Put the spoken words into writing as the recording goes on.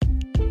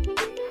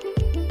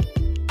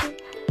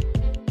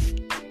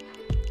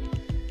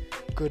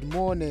Good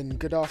morning,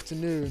 good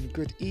afternoon,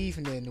 good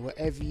evening,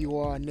 wherever you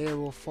are, near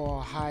or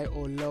far, high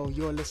or low.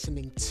 You're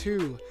listening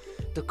to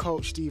the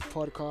Coach Steve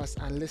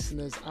podcast. And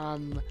listeners,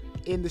 I'm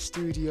in the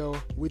studio.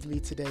 With me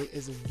today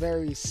is a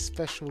very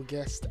special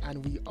guest,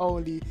 and we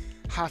only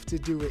have to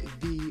do it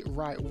the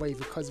right way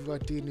because we are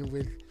dealing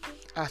with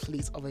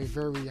athletes of a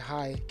very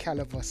high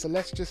caliber. So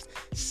let's just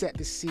set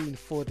the scene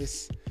for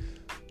this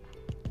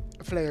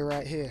player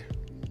right here.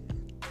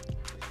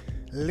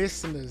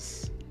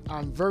 Listeners,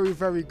 I'm very,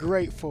 very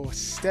grateful.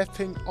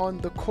 Stepping on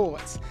the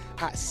court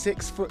at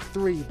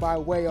 6'3" by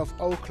way of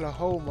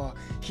Oklahoma,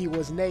 he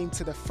was named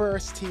to the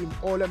first team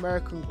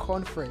All-American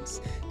Conference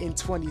in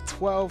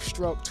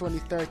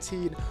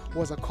 2012-2013,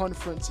 was a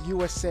Conference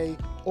USA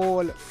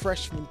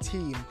All-Freshman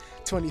team.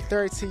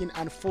 2013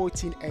 and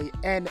 14 a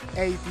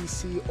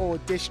NABC All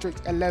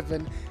District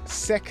 11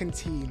 second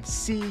team,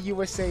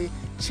 CUSA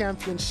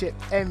Championship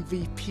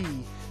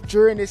MVP.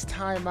 During his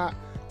time at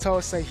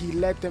Tulsa, he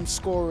led them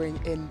scoring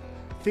in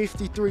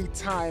 53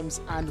 times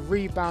and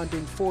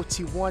rebounding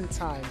 41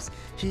 times.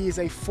 He is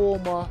a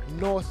former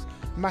North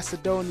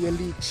Macedonia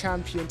League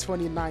champion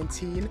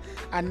 2019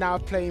 and now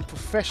playing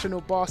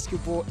professional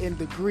basketball in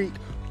the Greek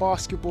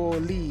Basketball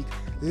League.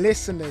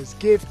 Listeners,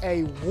 give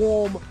a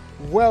warm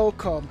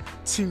welcome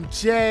to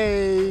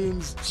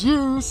James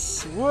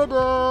Juice Woodard.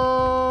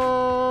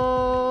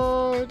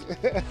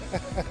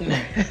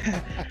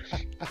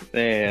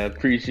 Man, I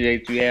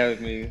appreciate you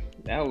having me.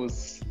 That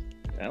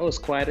was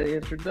quite an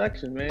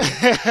introduction, man.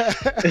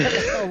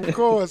 Of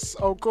course.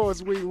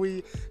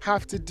 We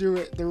have to do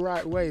it the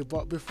right way.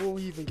 But before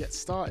we even get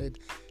started,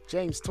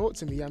 James, talk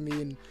to me. I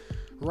mean,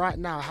 right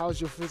now, how's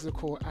your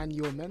physical and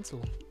your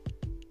mental?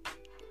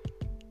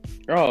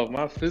 Oh,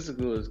 my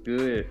physical is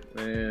good,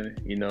 man.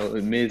 You know,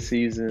 in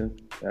mid-season,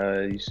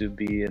 you should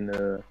be in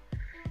a,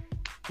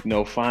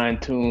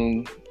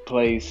 fine-tuned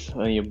place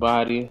on your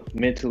body,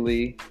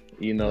 mentally,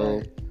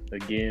 Right.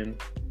 again,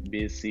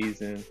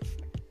 mid-season.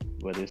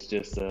 But it's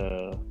just,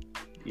 the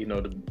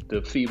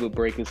FIBA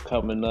break is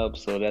coming up,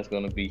 so that's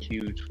going to be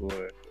huge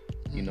for,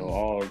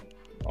 all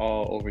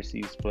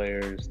overseas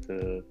players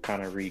to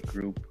kind of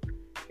regroup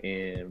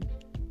and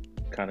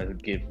kind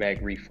of get back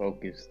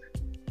refocused.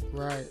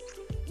 Right.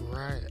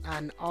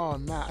 And oh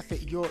man, I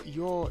think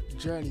your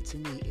journey to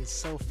me is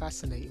so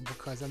fascinating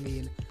because I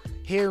mean,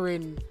 here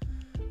in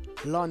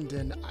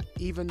London,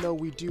 even though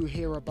we do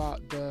hear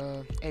about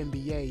the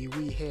NBA,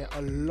 we hear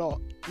a lot,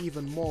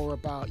 even more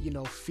about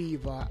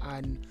FIBA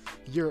and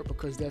Europe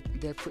because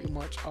they're pretty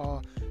much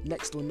our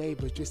next door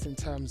neighbors. Just in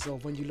terms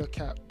of when you look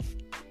at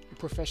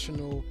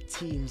professional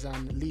teams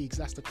and leagues,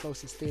 that's the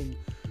closest thing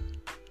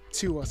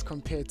to us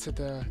compared to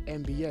the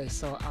NBA.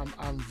 So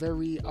I'm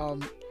very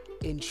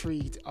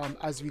intrigued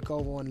as we go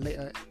on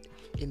later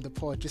in the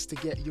pod just to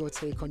get your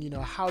take on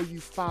how you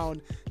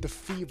found the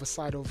FIBA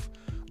side of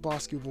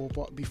basketball.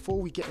 But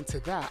before we get into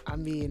that, I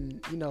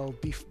mean,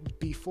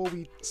 before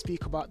we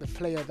speak about the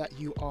player that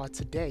you are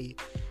today,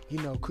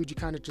 could you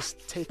kind of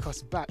just take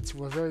us back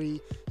to a very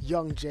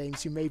young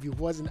James who maybe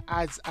wasn't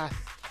as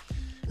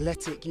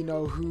athletic,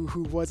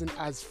 who wasn't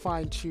as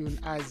fine-tuned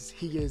as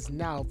he is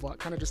now, but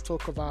kind of just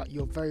talk about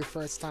your very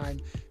first time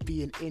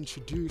being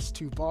introduced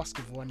to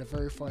basketball and the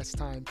very first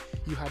time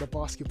you had a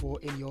basketball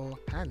in your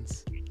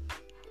hands.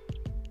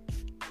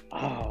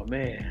 Oh,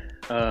 man.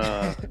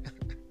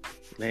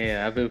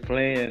 Man, I've been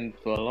playing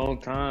for a long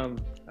time.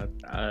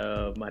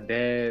 My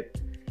dad,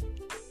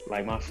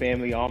 like my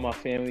family, all my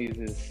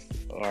families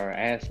are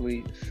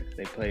athletes.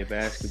 They play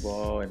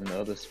basketball and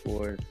other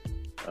sports.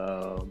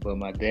 But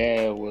my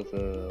dad was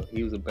a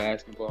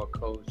basketball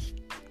coach,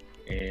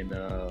 and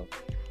so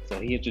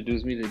he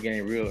introduced me to the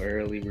game real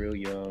early, real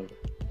young.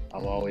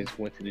 I've always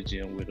went to the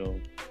gym with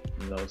him,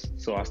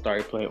 So I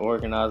started playing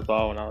organized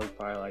ball when I was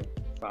probably like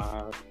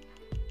 5,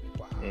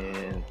 Wow.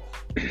 and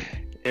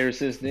ever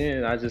since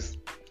then, I just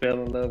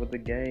fell in love with the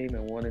game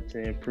and wanted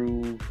to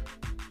improve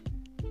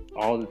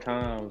all the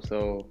time.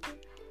 So,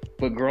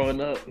 but growing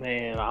up,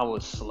 man, I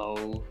was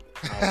slow.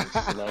 I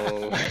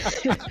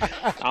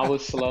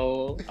was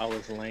slow. I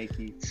was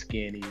lanky,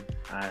 skinny.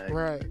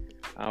 Right.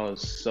 I was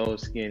so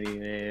skinny,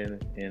 man,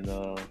 and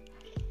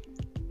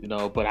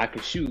but I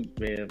could shoot,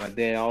 man. My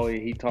dad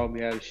he taught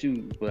me how to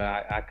shoot, but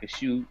I could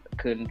shoot. I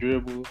couldn't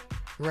dribble,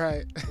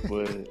 Right.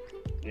 but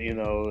I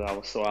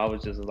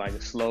was just like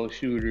a slow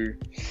shooter.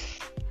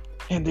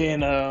 And then,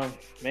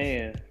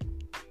 man,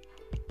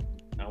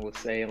 I would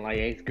say in like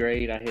 8th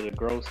grade, I hit a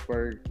growth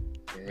spurt,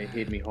 and it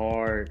hit me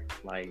hard.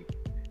 Like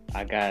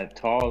I got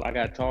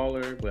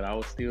taller, but I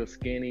was still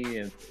skinny,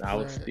 and I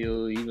was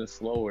still even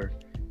slower.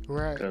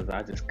 Right. Because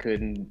I just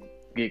couldn't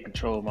get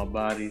control of my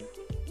body.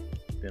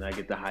 Then I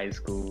get to high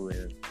school,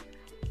 and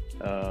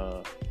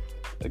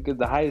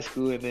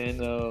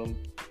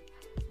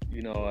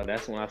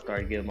that's when I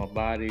started getting my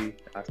body.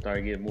 I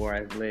started getting more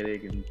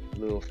athletic and a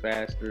little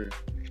faster.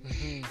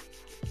 Mm-hmm.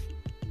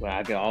 But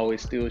I could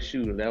always still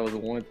shoot. That was the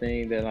one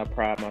thing that I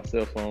pride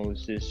myself on,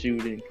 was just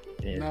shooting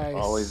and Nice.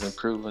 always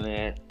improving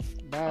that.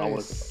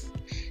 Nice.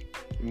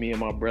 Me and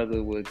my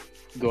brother would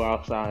go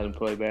outside and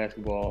play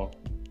basketball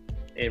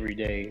every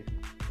day.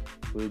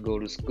 We'd go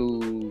to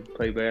school,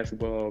 play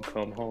basketball,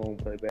 come home,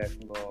 play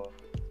basketball.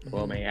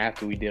 Well, I mean,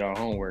 after we did our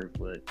homework,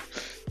 but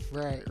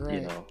Right, you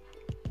right. know.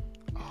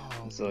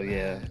 Oh So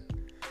yeah. man.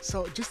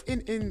 So just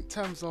in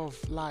terms of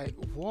like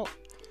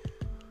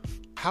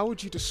how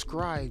would you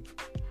describe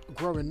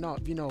growing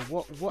up? You know,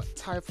 what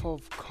type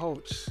of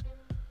coach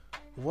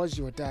was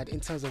your dad in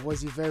terms of,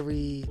 was he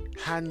very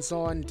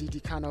hands-on? Did he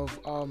kind of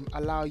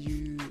allow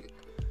you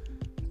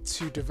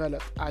to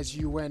develop as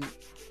you went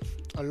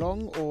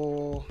along,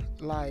 or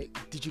like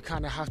did you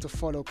kind of have to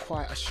follow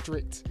quite a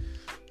strict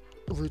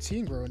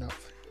routine growing up?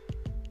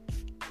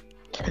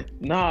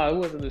 Nah, it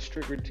wasn't a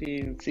strict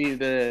routine. See,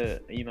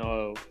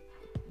 now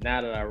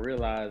that I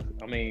realize,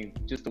 I mean,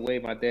 just the way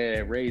my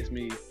dad raised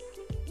me,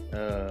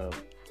 uh,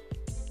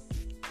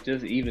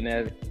 just even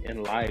as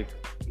in life,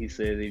 he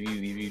says if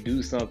you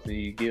do something,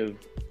 you give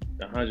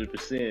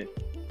 100%.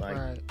 Like,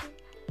 Right.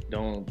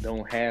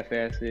 don't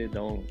half-ass it.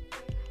 Don't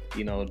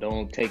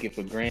take it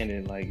for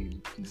granted. Like,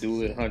 This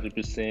do is it it.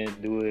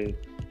 100%. Do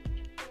it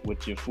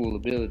with your full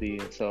ability.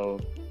 And so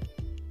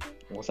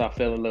once I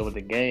fell in love with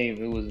the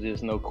game, it was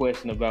just no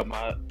question about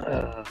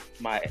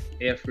my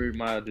effort,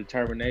 my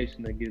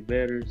determination to get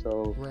better.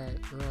 So, Right,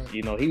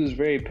 right. he was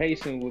very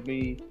patient with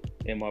me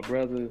and my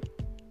brother.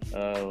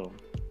 Uh,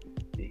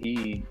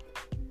 he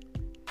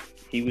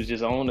he was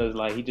just on us,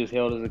 like he just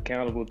held us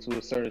accountable to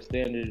a certain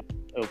standard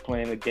of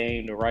playing the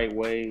game the right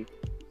way,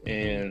 Hmm.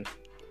 and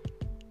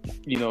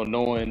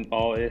knowing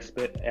all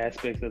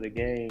aspects of the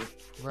game,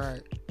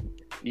 Right.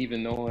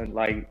 even knowing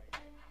like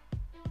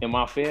in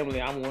my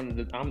family, I'm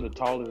the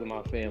tallest in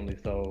my family,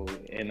 so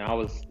and I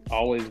was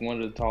always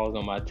one of the tallest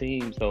on my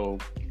team, so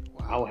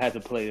Wow. I had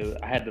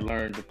to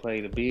learn to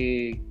play the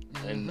big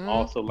and Hmm.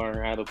 also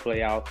learn how to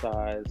play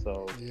outside.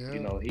 So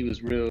Yeah. he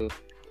was real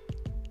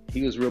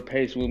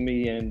patient with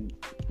me and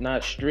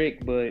not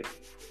strict, but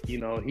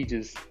he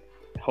just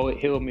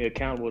held me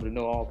accountable to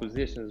know all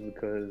positions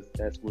because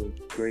that's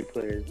what great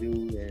players do.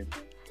 And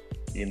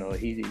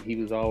he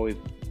was always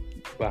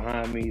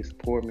behind me,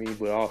 support me,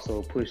 but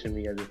also pushing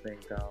me at the same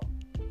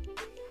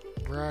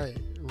time. Right,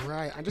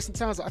 right. And just in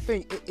terms of, I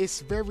think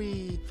it's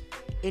very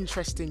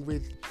interesting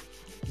with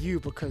you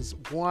because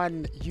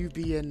one, you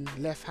being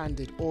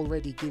left-handed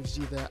already gives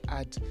you the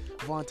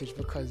advantage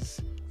because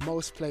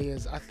most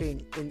players, I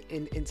think,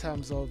 in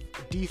terms of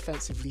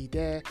defensively,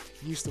 they're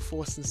used to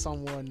forcing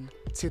someone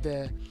to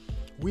their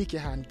weaker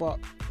hand. But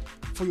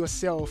for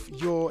yourself,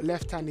 your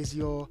left hand is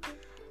your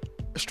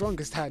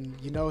strongest hand,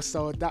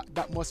 so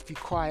that must be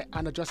quite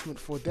an adjustment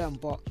for them.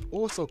 But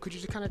also, could you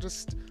just kind of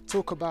just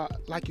talk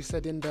about, like you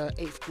said, in the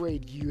eighth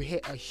grade you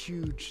hit a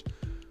huge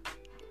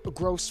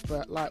growth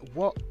spurt, like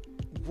what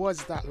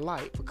was that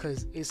like?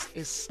 Because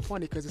it's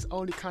funny because it's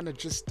only kind of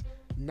just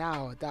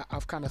now that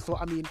I've kind of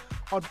thought, I mean,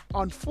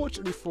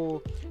 unfortunately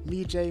for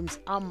me, James,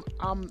 I'm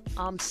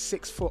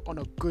 6 foot on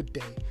a good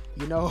day,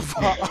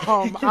 but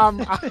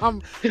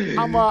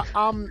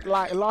I'm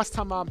like, last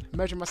time I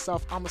measured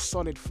myself, I'm a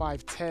solid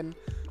 5'10".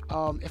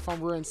 If I'm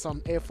wearing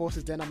some Air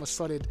Forces, then I'm a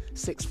solid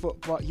 6 foot.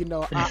 But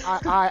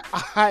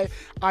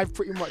I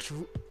pretty much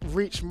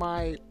reached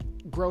my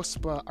growth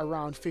spurt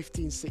around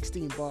 15,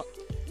 16. But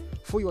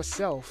for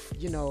yourself,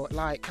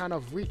 like kind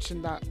of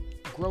reaching that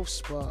growth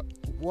spurt,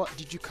 what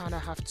did you kind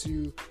of have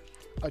to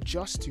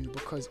adjust to?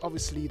 Because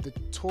obviously, the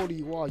taller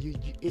you are,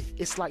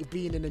 it's like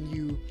being in a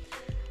new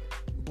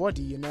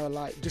body,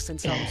 like just in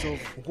terms of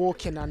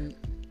walking and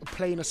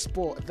playing a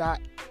sport that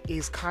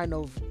is kind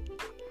of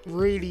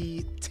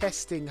really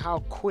testing how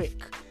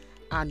quick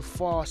and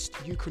fast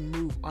you can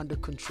move under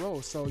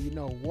control. So,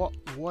 what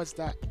was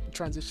that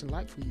transition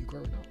like for you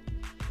growing up?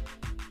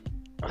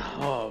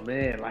 Oh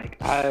man, like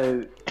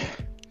I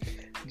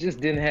just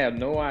didn't have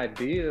no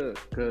idea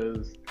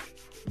because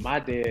my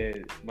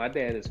dad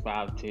is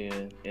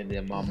 5'10", and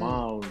then my Hmm.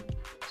 mom,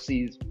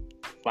 she's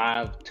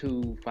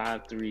 5'2",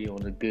 5'3"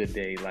 on a good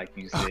day, like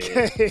you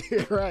said.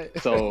 Okay, right.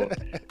 So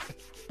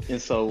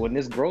and so when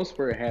this growth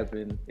spurt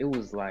happened, it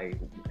was like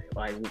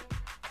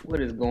what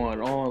is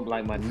going on?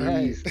 Like my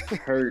Right. knees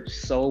hurt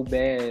so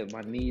bad.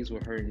 My knees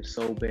were hurting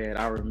so bad.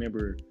 I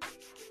remember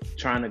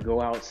trying to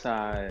go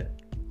outside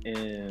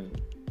and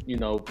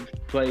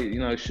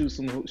play, shoot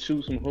some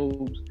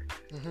hoops,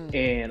 Hmm.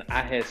 and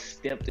I had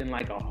stepped in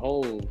like a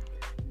hole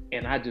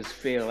and I just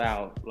fell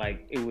out.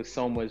 Like it was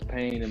so much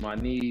pain in my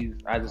knees.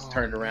 I just Oh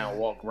turned around,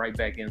 man. walked right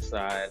back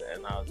inside,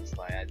 and I was just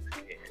like, I just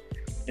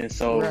can't. And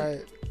so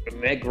Right.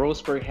 when that growth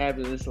spurt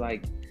happens, it's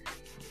like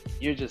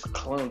you're just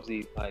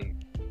clumsy. Like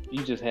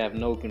you just have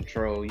no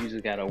control. You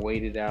just gotta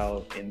wait it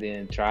out and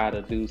then try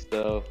to do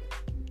stuff,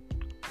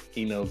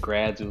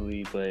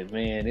 gradually. But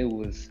man, it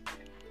was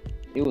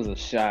a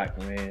shock,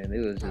 man. It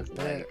was I just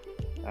bet. like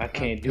I I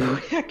can't do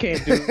bet. I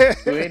can't do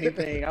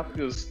anything. I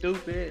feel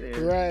stupid,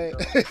 and Right.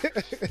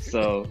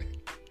 so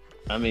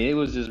I mean, it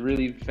was just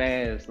really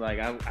fast. Like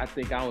I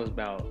think I was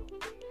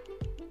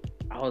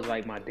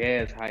like my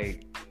dad's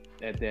height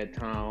at that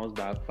time. I was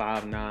about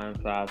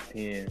 5'9",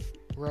 5'10", and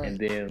Right.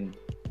 then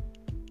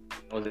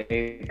I was in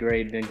eighth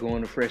grade. Then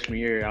going to freshman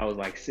year, I was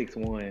like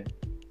 6'1",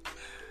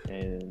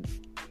 and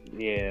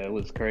yeah, it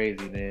was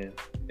crazy, man.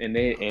 And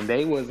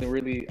they wasn't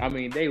really. I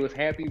mean, they was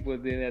happy,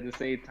 but then at the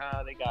same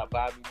time, they got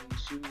Bobby Lee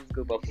shoes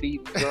because my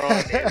feet was drawn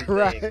and everything.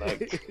 Right.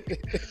 Like,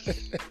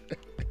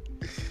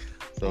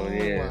 so Oh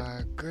yeah.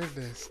 my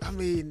goodness. I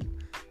mean,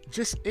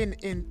 just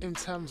in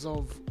terms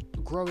of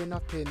growing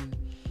up in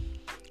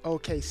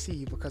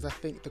OKC, because I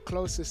think the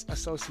closest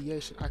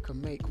association I can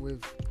make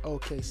with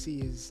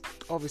OKC is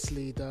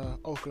obviously the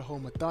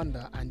Oklahoma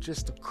Thunder, and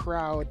just the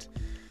crowd,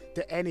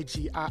 the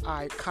energy.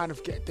 I kind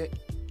of get the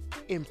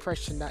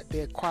impression that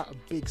they're quite a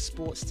big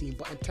sports team.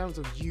 But in terms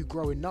of you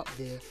growing up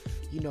there,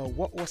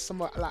 what was some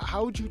like?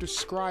 How would you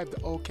describe the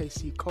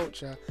OKC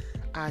culture,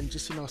 and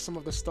just some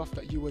of the stuff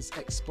that you was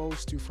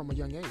exposed to from a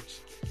young age?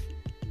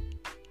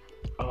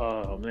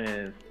 Oh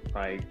man,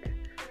 like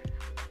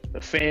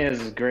the fans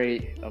is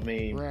great. I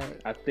mean,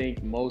 Right. I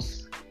think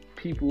most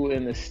people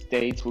in the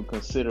states would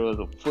consider us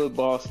a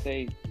football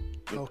state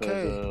because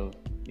Okay. of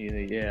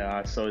yeah,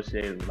 I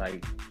associate with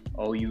like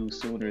OU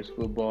Sooners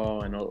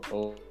football and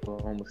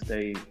Oklahoma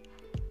State,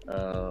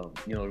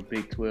 the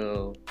Big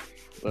 12,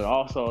 but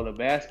also the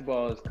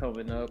basketball is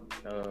coming up.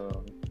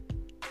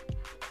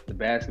 The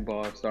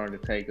basketball is starting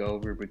to take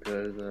over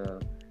because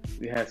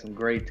we had some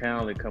great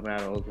talent come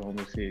out of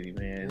Oklahoma City,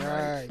 man. Like,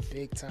 Right.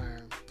 Big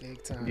time.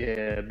 Big time.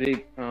 yeah,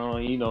 big,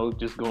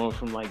 just going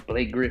from like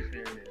Blake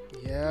Griffin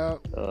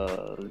Yep.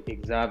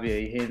 and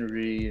Xavier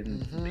Henry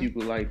and Mhm.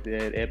 people like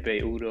that.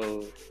 Epe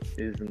Udo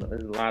there's a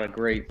lot of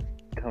greats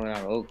coming out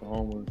of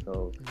Oklahoma.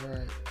 So,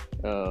 Right.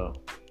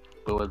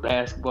 but with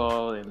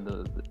basketball and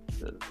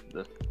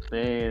the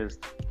fans,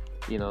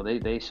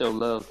 they show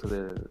love to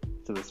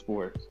the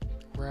sports.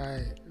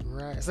 Right.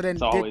 Right. So then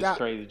It's did always that?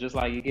 crazy. Just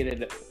like you get at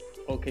the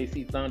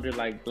OKC Thunder,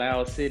 like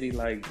Loud City,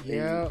 like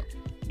Yeah.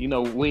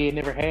 we ain't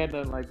never had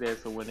nothing like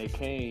that. So when they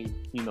came,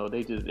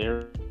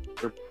 they're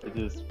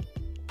just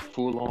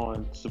full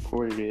on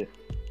supported it.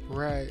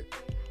 Right.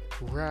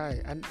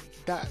 Right. And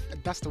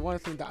that's the one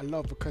thing that I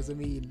love, because I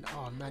mean,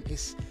 oh man,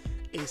 it's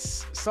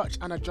such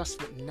an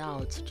adjustment now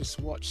to just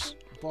watch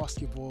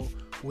basketball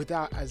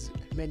without as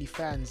many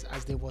fans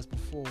as there was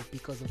before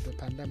because of the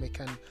pandemic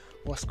and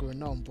what's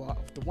going on.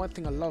 But the one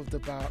thing I loved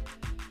about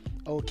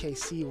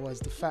OKC was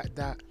the fact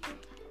that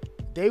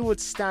they would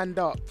stand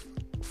up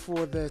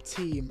for the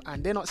team,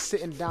 and they're not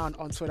sitting down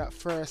until that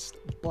first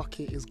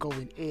bucket is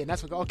going in.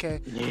 That's what, okay,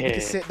 we Yeah.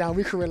 can sit down,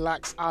 we can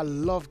relax. I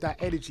love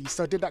that energy.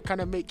 So did that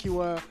kind of make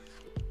you a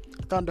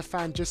Thunder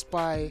fan just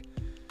by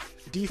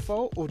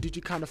default, or did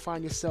you kind of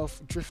find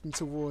yourself drifting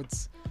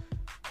towards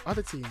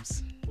other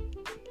teams?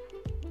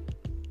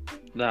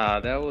 Nah,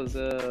 that was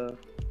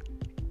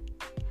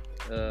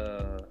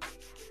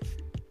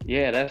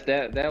yeah,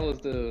 that was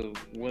the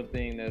one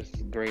thing that's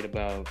great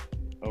about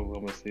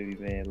Oklahoma City,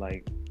 man.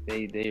 Like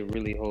they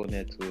really holding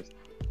that to us.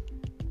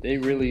 They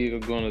really are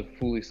gonna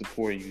fully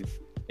support you,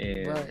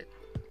 and Right.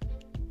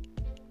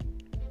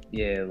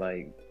 yeah,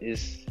 like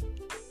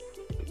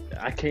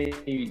I can't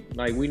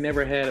like we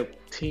never had a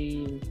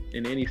team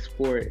in any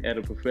sport at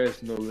a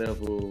professional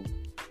level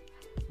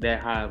that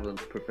high of a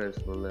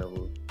professional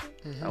level.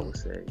 I Mhm. would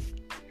say,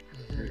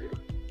 Mhm.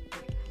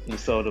 and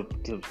so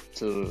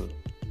to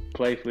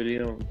play for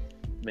them,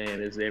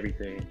 man, is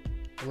everything.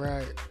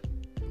 Right.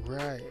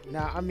 Right.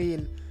 Now, I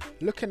mean,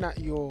 looking at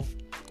your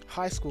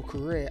high school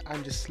career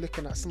and just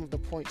looking at some of the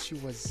points you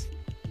was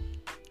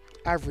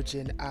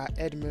averaging at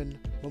Edmond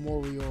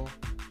Memorial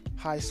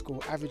High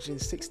School, averaging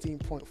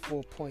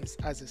 16.4 points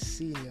as a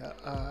senior.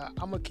 I'm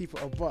gonna keep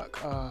it a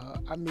buck.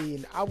 I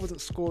mean, I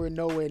wasn't scoring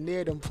nowhere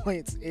near them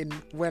points in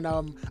when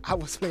I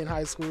was playing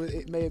high school.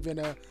 It may have been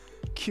a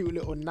cute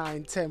little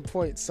 9-10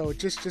 points. So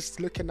just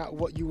looking at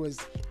what you was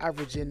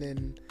averaging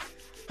in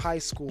high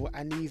school,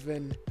 and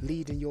even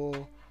leading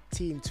your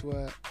team to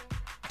a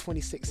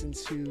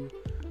 26-2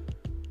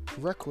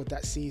 record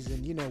that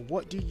season,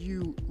 what do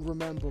you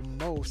remember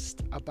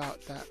most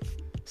about that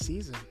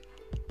season?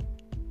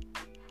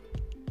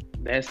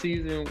 That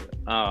season,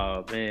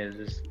 oh man,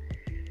 just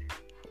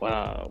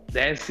wow.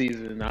 That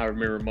season I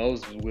remember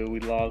most was where we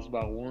lost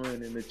by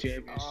one in the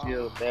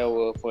championship. That Oh,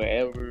 will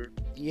forever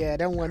yeah,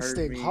 that one hurt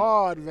sting me.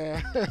 hard,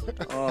 man.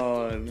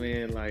 Oh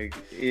man, like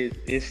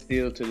it's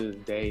still to this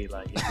day,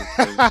 like it just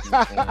hurts me,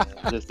 man,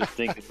 just to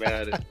think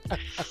about it.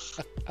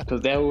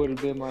 Because that would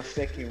have been my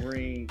second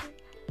ring.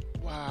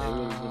 That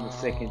would have been the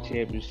second Wow.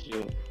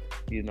 championship,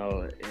 and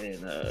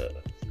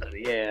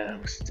yeah,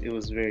 it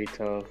was very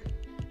tough.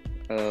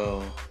 Um,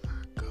 Oh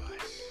my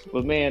gosh.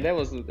 but man, it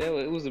was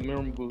a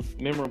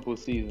memorable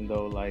season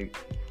though. Like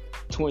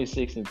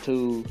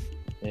 26-2,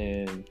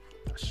 and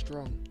That's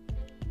strong.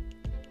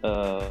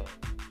 uh,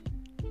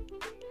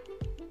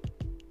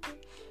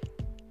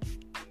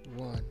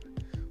 One.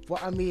 Well,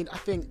 I mean, I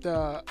think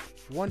the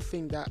one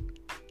thing that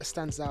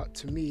stands out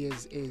to me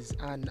is,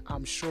 and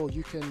I'm sure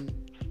you can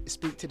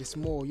speak to this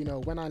more,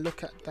 when I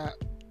look at that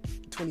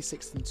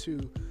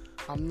 26-2,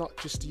 I'm not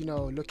just,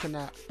 looking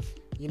at,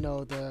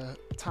 the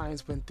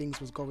times when things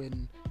was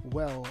going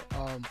well,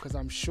 because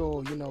I'm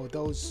sure,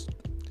 those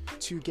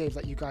two games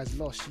that you guys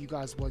lost, you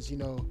guys was,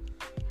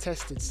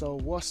 tested. So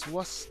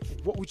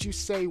what would you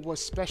say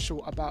was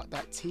special about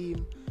that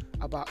team,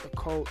 about the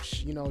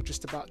coach,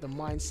 just about the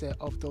mindset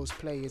of those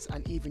players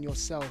and even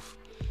yourself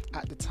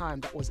at the time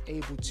that was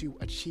able to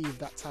achieve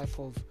that type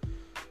of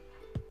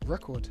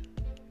record?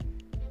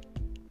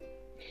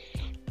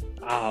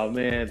 Oh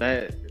man,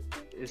 that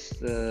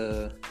it's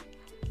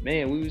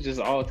man, we was just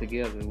all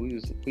together. We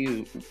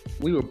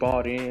were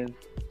bought in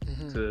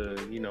to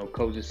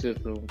coach the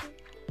system,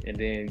 and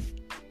then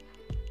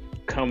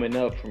coming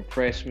up from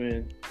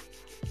freshman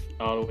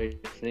all the way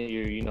to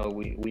senior,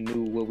 we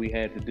knew what we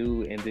had to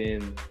do, and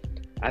then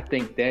I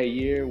think that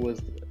year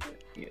was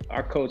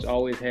our coach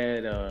always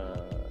had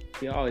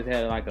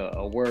like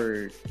a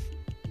word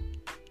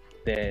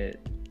that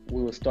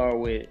we would start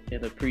with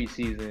in the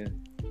preseason,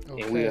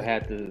 Okay. and we'll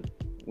have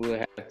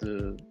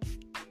to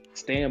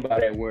stand by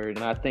that word.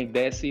 And I think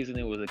that season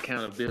it was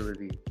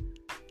accountability,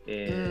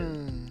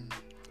 and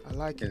I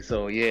like it. and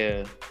so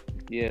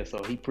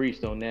so he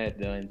preached on that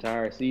the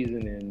entire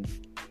season, and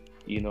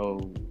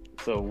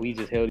so we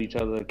just held each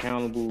other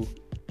accountable,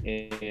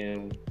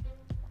 and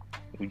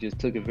we just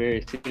took it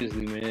very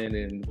seriously, man.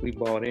 And we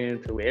bought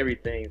into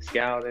everything,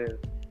 scouting,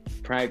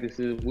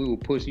 practices. We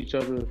would push each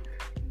other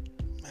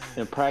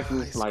and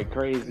practice like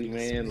crazy,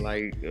 man.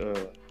 Like,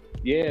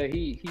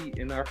 he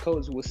and our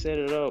coach would set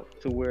it up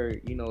to where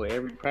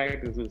every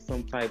practice was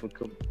some type of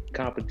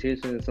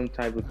competition, some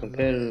type of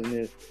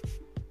competitiveness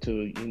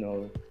to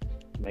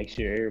make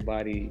sure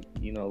everybody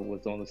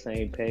was on the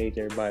same page.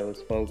 Everybody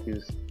was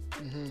focused.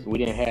 We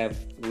didn't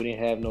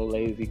have no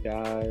lazy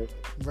guys.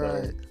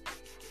 Right.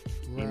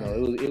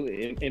 So,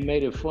 it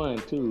made it fun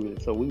too.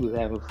 So we was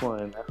having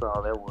fun. That's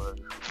all that was.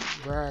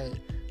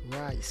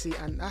 Right. See,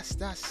 and that's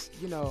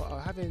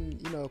having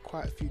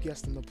quite a few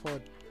guests on the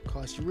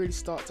podcast, you really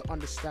start to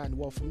understand.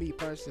 Well, for me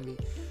personally,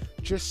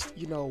 just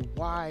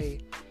why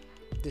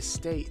the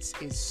States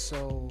is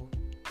so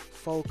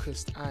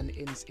focused and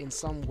in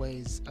some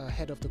ways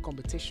ahead of the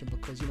competition,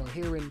 because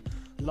here in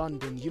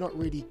London you're not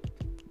really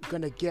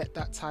gonna get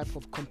that type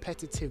of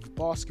competitive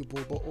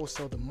basketball, but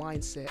also the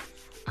mindset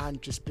and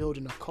just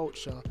building a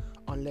culture,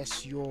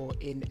 unless you're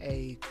in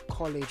a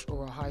college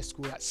or a high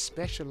school that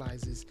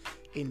specializes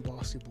in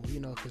basketball.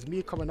 Because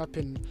me coming up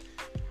in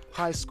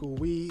high school,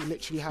 we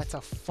literally had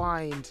to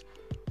find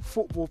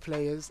football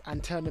players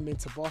and turn them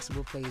into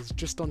basketball players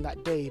just on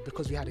that day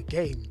because we had a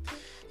game.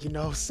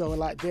 So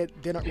like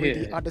they're not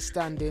really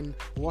understanding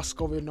what's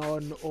going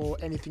on or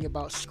anything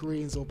about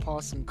screens or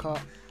pass and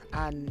cut.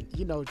 And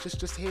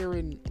just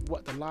hearing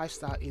what the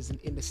lifestyle is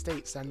in the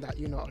States, and that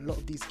a lot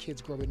of these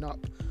kids growing up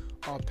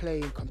are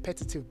playing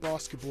competitive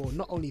basketball.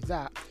 Not only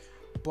that,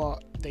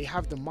 but they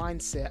have the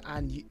mindset,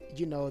 and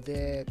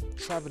they're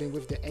traveling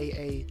with the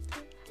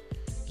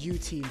AAU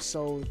team,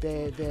 so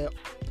they're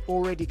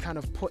already kind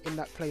of put in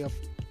that player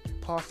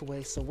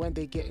pathway. So when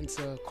they get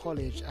into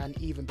college and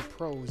even the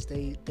pros,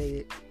 they're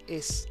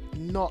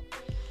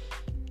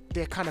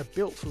kind of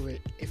built for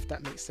it, if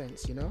that makes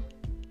sense.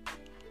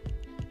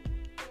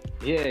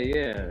 Yeah.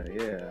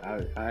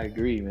 I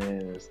agree,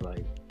 man. It's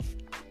like,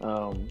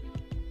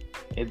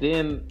 and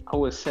then I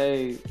would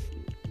say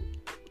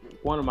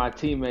one of my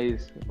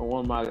teammates,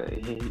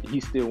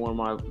 he's still one of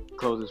my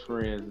closest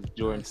friends,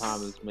 Jordan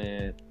Thomas,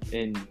 man.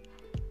 And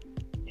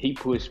he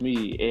pushed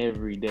me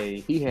every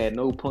day. He had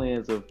no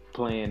plans of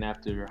playing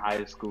after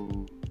high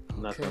school,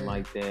 nothing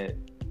like that.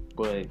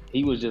 But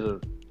he was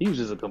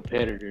just a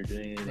competitor,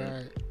 man.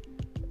 Right.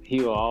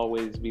 He will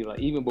always be like,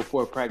 even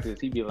before practice,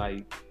 he'd be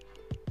like,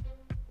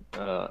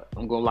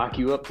 I'm gonna lock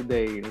you up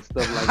today and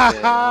stuff like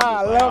that.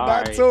 I love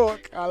that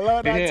talk. I'm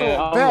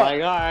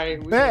like, all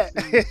right.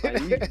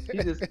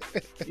 He's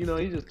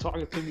just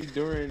talking to me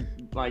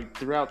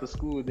throughout the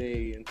school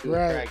day until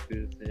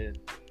practice, and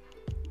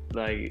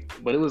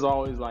but it was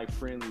always like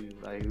friendly.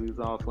 Like, it was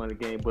all fun and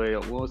game.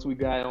 But once we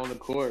got on the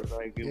court,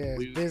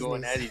 we was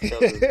going at each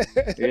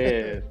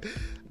other.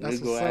 We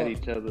go at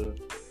each other,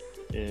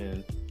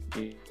 and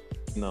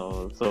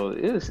so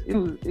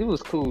it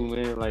was cool,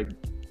 man. Like,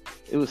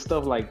 it was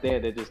stuff like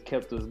that just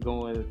kept us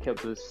going,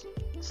 kept us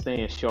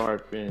staying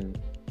sharp, and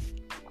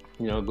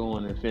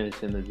going and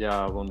finishing the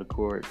job on the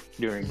court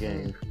during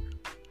games.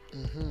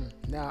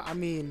 Now, I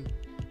mean,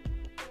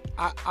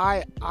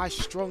 I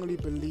strongly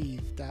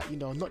believe that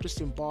not just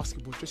in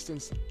basketball, just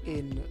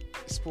in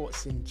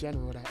sports in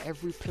general, that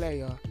every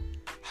player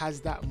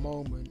has that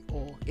moment,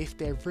 or if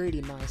they're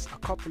really nice, a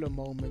couple of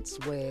moments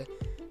where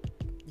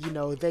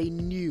they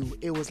knew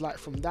it was like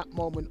from that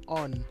moment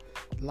on,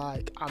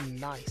 like, I'm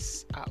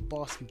nice at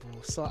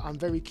basketball. So I'm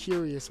very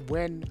curious,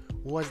 when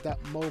was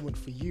that moment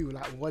for you?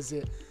 Like, was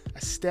it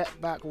a step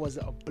back? Was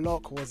it a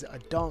block? Was it a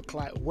dunk?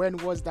 Like, when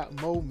was that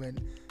moment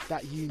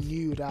that you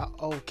knew that,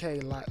 okay,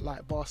 like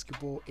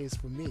basketball is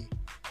for me?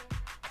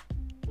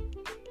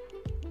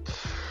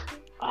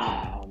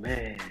 Oh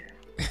man,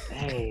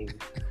 hey,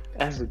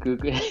 that's a good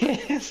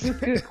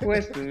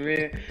question,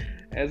 man.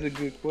 That's a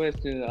good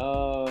question.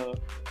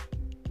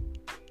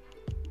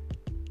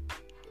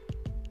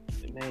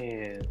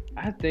 Man,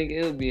 I think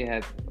it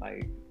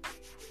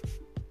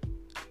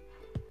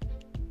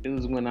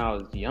was when I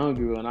was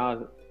younger, when I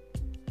was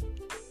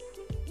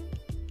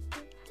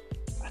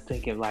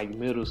think in like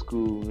middle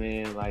school,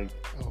 man. Like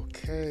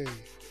Okay.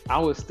 I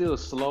was still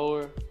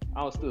slower.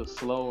 I was still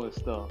slow and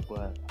stuff,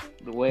 but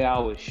the way I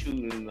was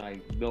shooting,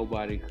 like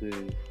nobody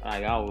could.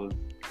 Like I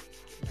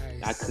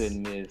Nice.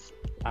 couldn't miss.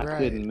 I Right.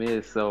 couldn't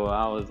miss. So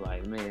I was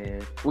like,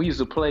 man, we used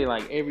to play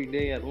like every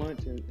day at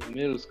lunch in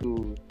middle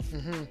school,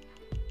 Mhm.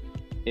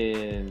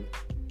 and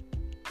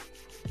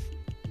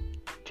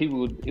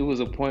people. It was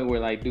a point where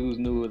like dudes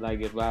knew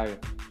like if I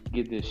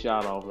get this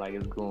shot off, like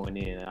it's going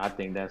in. And I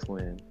think that's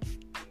when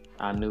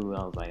I knew.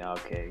 I was like,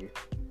 okay,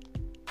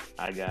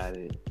 I got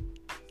it.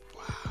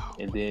 Wow.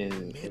 And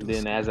then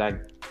Middle as school.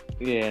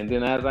 and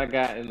then as I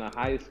got into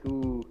high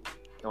school,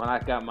 and when I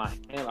got my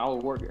hand, I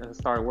would work and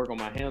started working on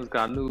my hands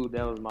because I knew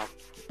that was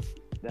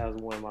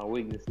one of my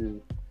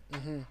weaknesses.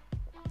 Mhm.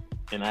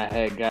 And I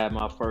had got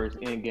my first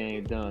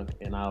in-game dunk,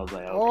 and I was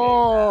like, okay,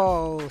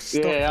 Oh,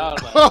 stop yeah, I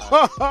it. was like,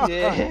 all right.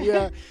 Yeah,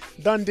 Yeah,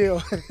 done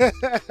deal.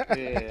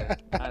 yeah.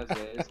 I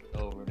said it's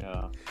over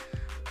now.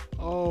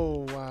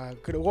 Oh my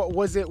good. What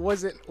was it?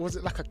 Was it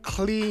like a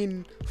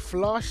clean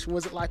flush?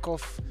 Was it like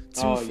off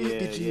 2 feet? Yeah,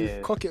 Did you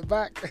yeah. cock it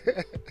back?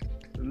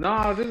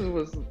 No,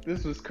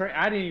 this was crazy.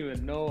 I didn't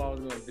even know I was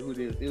gonna do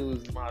this. It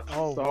was my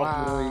Oh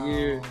sophomore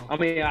year. wow. I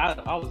mean,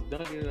 I was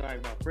dunking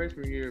like my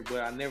freshman year,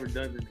 but I never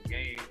dunked in the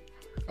game.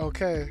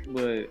 Okay.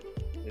 But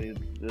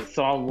the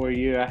sophomore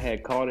year, I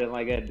had caught it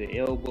like at the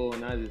elbow,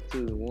 and I just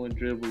took one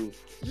dribble,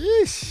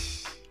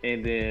 Yeesh.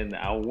 and then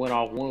I went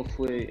off one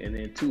foot, and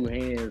then two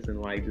hands,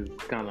 and like just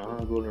kind of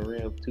hung on the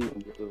rim too.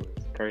 It was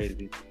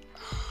crazy.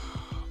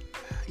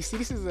 You see,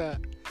 this is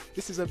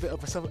a bit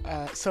of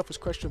a selfish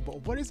question,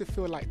 but what does it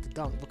feel like to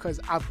dunk? Because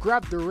I've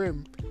grabbed the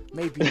rim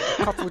maybe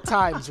a couple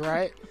times,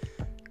 right?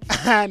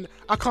 And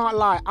I can't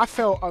lie, I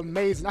felt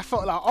amazing. I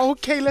felt like,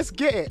 okay, let's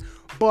get it.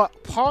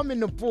 But palming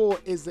the ball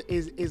is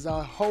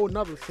a whole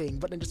nother thing.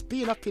 But then just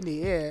being up in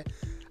the air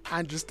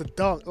and just the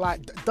dunk,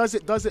 like, does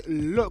it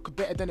look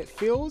better than it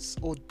feels,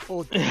 or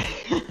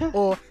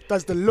or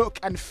does the look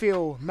and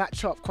feel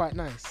match up quite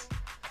nice?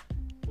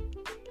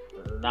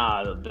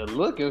 Nah, the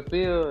look and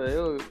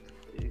feel.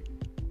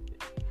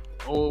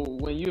 Oh,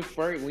 when you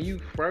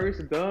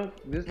first dunk,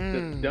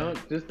 the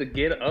dunk just to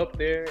get up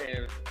there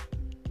and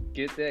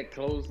get that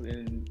close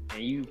and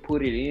you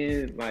put it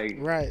in, like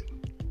Right.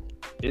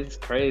 it's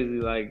crazy.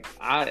 Like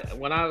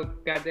when I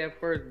got that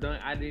first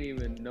dunk, I didn't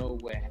even know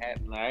what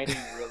happened. Like I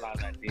didn't even realize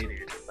I did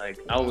it. Like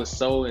I was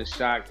so in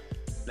shock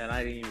that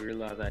I didn't even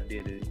realize I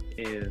did it.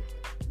 And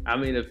I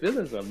mean the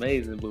feeling's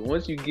amazing, but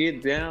once you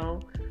get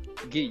down,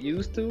 get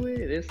used to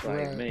it, it's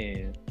like Right.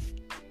 man,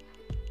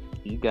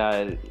 you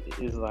got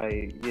it's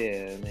like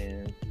yeah,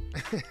 man.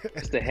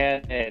 Just to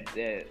have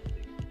that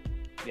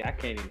yeah, I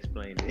can't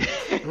explain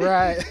it.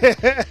 Right.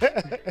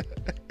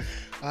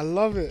 I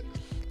love it.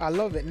 I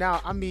love it. Now,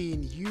 I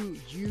mean,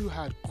 you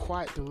had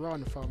quite the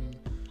run from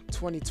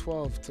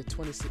 2012 to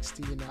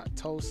 2016 at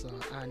Tulsa,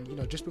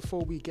 and just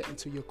before we get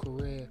into your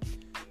career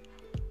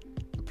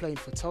playing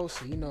for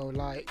Tulsa,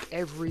 like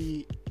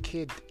every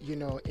kid,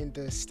 in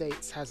the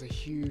States has a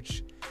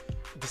huge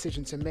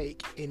decision to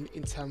make in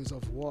terms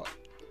of what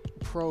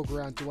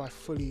program do I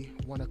fully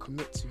want to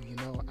commit to,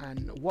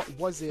 and what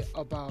was it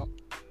about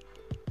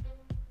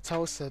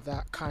Tulsa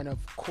that kind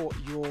of caught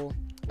your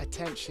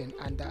attention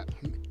and that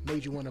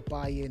made you want to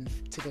buy in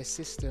to their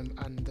system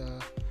and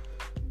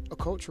a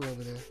culture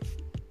over there?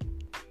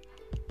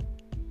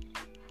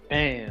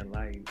 Man,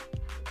 like,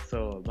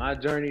 so my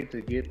journey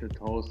to get to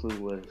Tulsa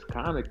was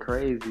kind of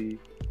crazy.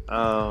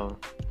 I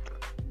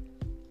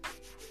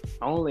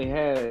only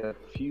had a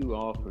few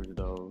offers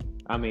though.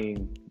 I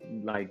mean,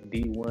 like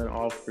D1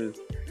 offers.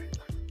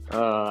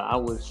 I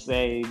would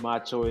say my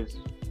choice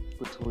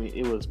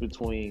was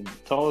between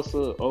Tulsa,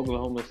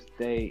 Oklahoma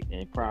State,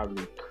 and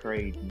probably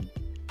Creighton.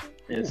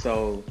 And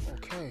so,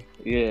 okay.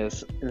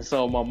 yes. And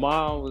so my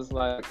mom was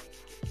like,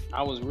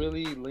 I was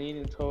really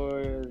leaning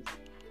towards,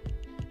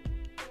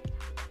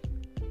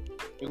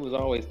 it was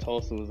always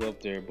Tulsa was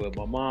up there, but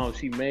my mom,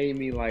 she made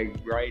me like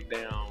write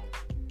down,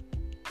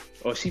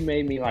 or she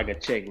made me like a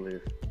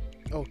checklist.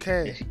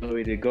 Okay. And she told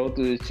me to go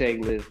through the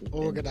checklist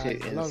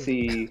Organized. and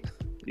see.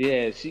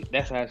 Yeah,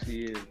 that's how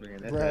she is, man.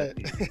 That's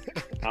right. how she is.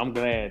 I'm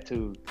glad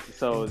too.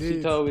 So Indeed.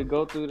 she told me to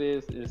go through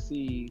this and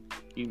see,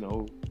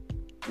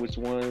 which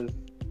ones,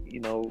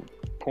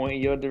 point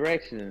in your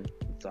direction.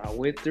 So I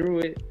went through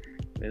it,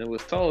 and it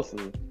was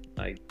Tulsa.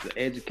 Like the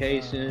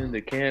education,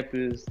 the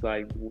campus,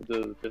 like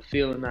the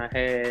feeling I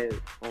had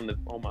on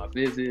my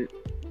visit.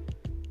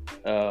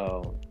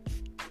 The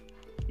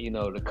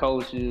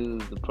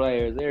coaches, the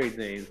players,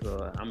 everything.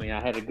 So I mean,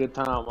 I had a good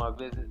time on my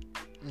visit.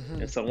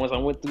 Mm-hmm. And so once I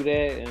went through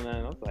that, and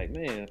I was like,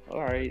 man,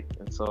 all right.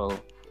 And so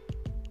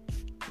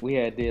we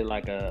did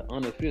like a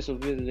unofficial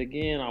visit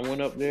again. I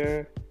went up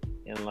there,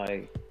 and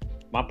like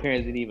my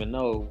parents didn't even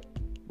know,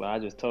 but I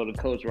just told the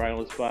coach right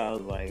on the spot. I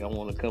was like, I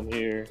want to come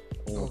here.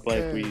 I want to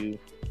play for you.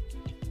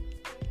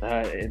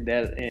 And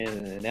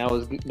that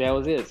was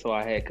it. So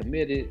I had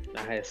committed.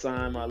 I had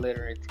signed my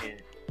letter of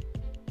intent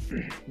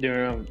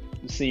during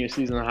the senior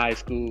season of high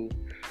school.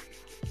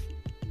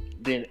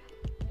 Then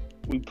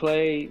we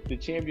played the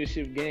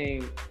championship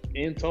game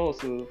in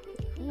Tulsa,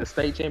 the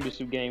state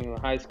championship game in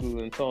high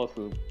school in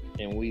Tulsa,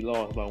 and we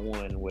lost by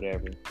one,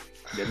 whatever.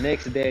 The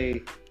next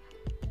day,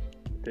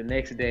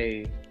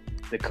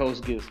 the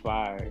coach gets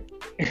fired,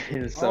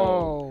 and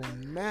Oh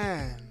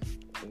man.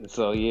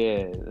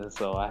 yeah,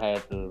 so I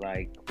had to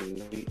like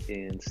wait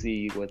and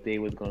see what they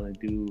was gonna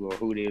do or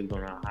who they was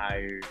gonna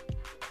hire,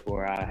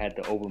 or I had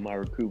to open my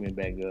recruitment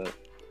back up.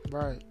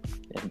 Right.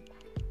 And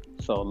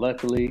so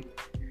luckily,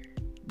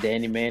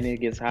 Danny Manning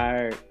gets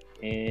hired,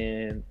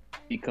 and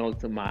he comes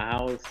to my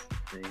house,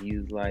 and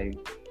he's like,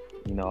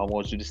 I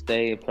want you to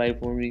stay and play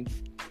for me,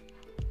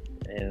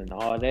 and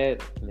all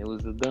that, and it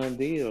was a done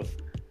deal.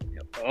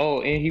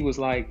 Oh, and he was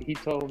like, he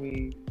told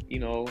me,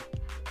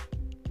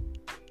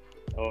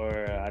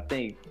 or I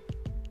think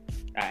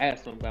I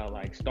asked him about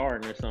like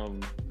starting or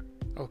something,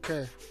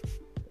 Okay.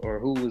 or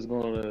who was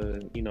gonna,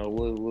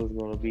 what was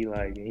gonna be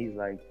like, and he's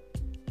like,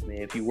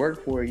 man, if you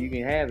work for it, you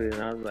can have it.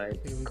 And I was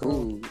like,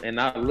 cool. Go. And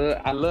I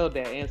love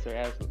that answer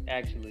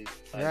actually.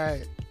 Like,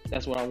 right.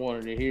 That's what I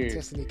wanted to hear.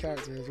 Testing the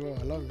character as well.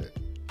 I love it.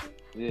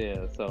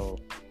 Yeah, so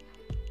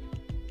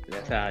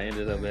that's how I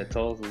ended up at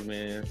Tulsa,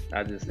 man.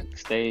 I just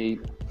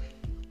stayed.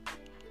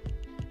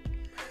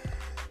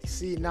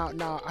 See,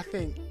 now I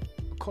think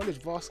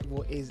college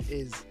basketball is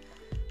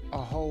a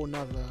whole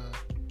nother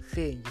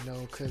thing,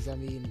 because I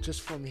mean,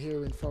 just from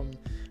hearing from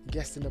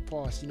guests in the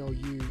past,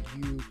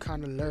 you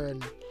kind of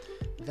learn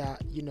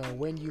that,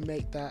 when you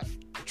make that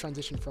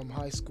transition from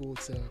high school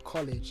to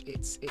college,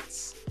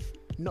 it's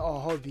not a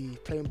hobby.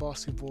 Playing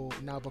basketball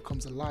now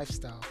becomes a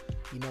lifestyle,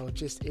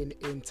 just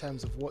in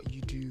terms of what you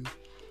do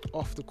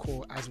off the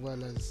court as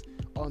well as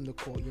on the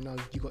court.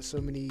 You got so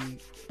many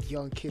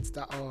young kids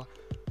that are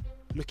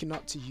looking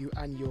up to you,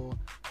 and you're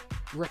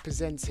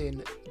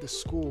representing the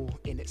school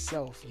in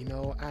itself,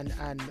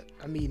 and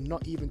I mean,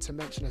 not even to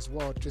mention as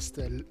well, just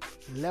the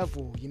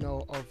level,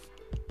 of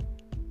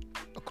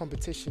a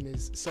competition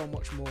is so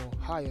much more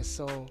higher.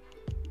 So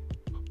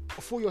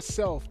for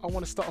yourself, I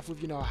want to start off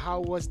with, how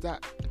was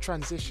that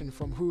transition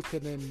from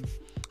hooping in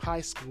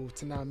high school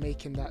to now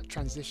making that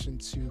transition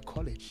to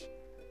college?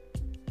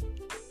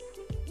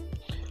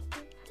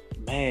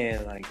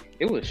 Man, like,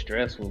 it was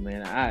stressful,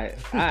 man. I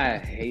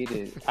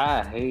hated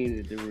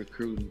the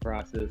recruiting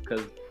process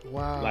because,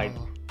 wow, like,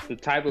 the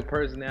type of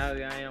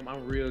personality I am,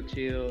 I'm real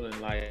chill,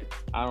 and like,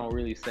 I don't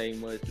really say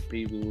much to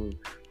people,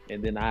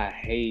 and then I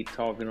hate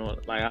talking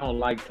I don't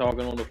like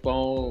talking on the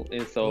phone,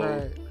 and so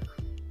right.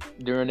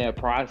 During that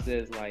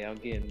process, like, I'm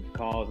getting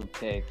calls and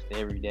texts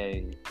every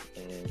day,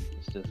 and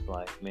it's just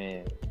like,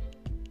 man,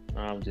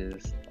 I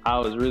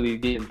was really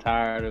getting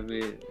tired of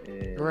it,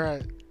 and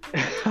right.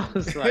 I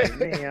was like,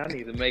 man, I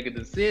need to make a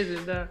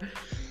decision now.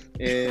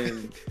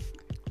 And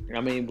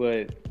I mean,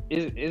 but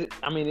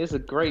it's a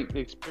great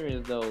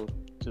experience though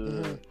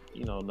to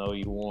know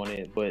you want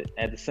it. But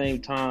at the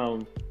same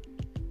time,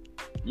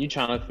 you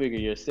trying to figure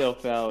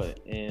yourself out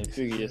and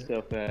figure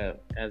yourself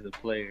out as a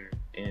player,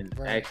 and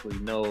actually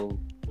know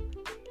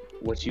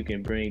what you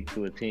can bring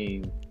to a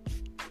team.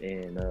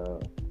 And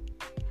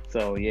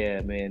so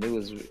yeah, man, it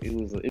was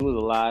a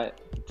lot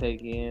to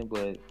take in,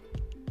 but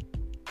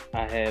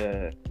I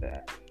had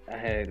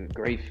a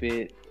great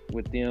fit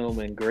with them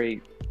and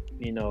great,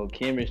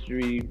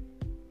 chemistry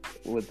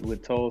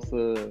with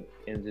Tulsa,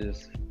 and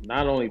just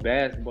not only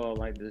basketball,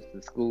 like just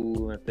the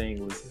school, I think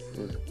was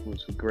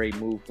a great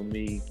move for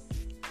me.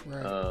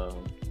 Right.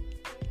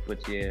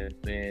 But yeah,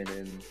 man,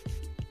 and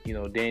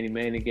Danny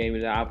Manning gave me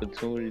the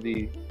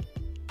opportunity,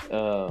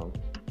 that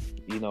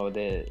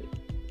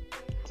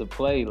to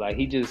play. Like,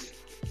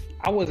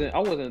 I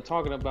wasn't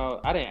talking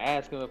about. I didn't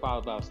ask him if I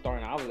was about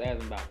starting. I was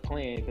asking about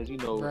playing because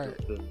right.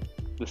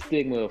 the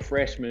stigma of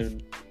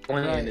freshmen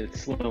playing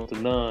is slim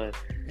to none.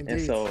 Indeed.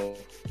 And so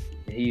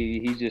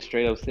he just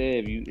straight up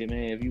said,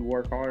 if you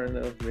work hard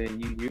enough, then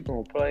you're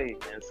gonna play.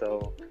 And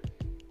so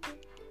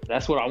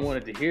that's what I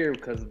wanted to hear,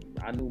 because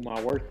I knew my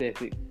work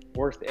ethic,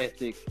 was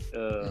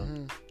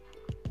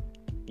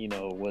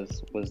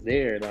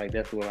there. Like,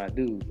 that's what I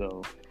do.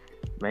 So,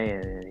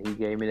 man, he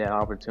gave me that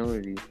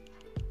opportunity.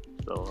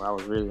 So I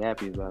was really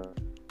happy about it.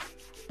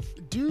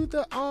 Do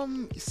the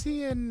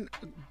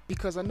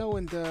because I know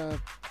in the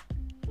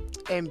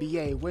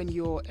NBA, when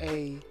you're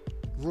a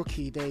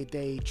rookie,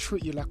 they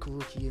treat you like a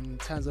rookie in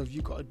terms of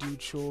you got to do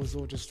chores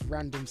or just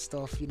random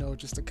stuff,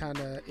 just to kind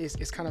of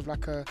it's kind of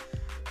like a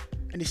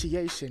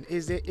initiation.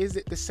 Is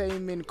it the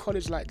same in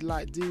college?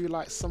 Like do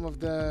like some of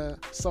the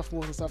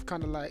sophomores and stuff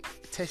kind of like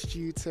test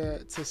you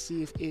to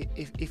see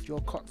if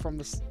you're cut from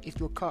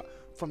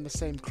the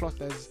same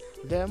cloth as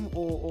them,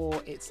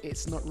 or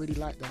it's not really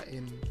like that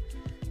in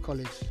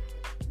college?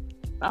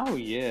 Oh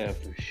yeah,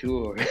 for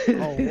sure.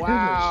 Oh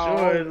wow.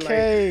 For sure.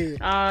 Okay.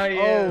 Like, oh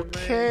yeah.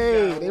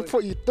 Okay. Man, they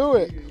put you through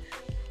it.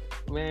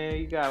 Man,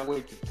 you gotta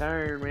wait your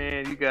turn,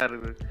 man. You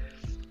gotta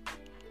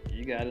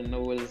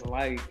know what it's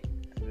like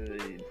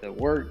to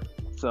work.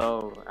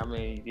 So I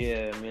mean,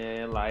 yeah,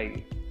 man.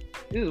 Like,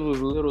 this was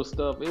little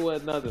stuff. It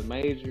wasn't nothing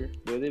major,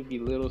 but it'd be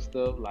little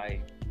stuff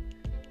like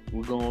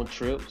we go on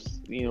trips.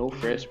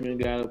 Freshmen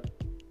gotta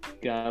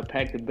gotta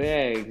pack the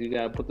bags. You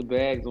gotta put the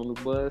bags on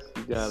the bus.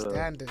 You gotta,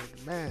 Standard,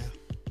 man.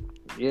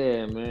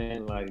 yeah,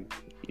 man. Like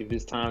if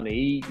it's time to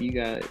eat, you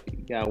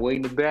gotta wait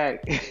in the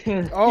back.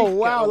 Oh You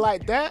wow, gotta,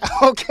 like that?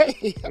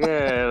 Okay.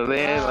 yeah,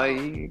 man. Wow.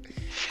 Like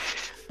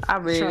I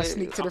You trying to mean,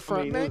 sneak to the I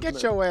front, mean, it man? was Get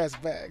not, your ass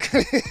back.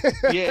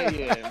 yeah,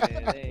 yeah,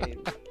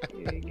 man.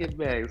 They ain't get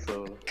back.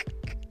 So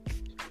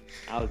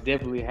I was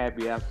definitely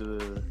happy after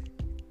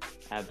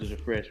the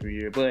freshman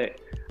year. But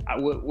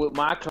what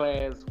my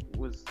class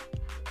was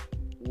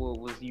what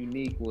was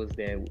unique was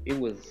that it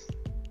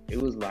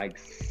was like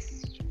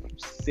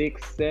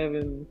 6,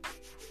 7.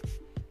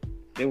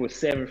 There were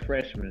 7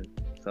 freshmen.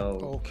 So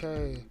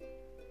Okay.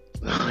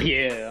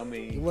 yeah, I He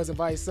mean, wasn't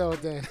by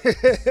himself then.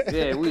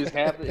 yeah, we was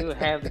half it was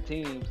half the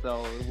team,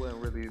 so it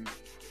wasn't really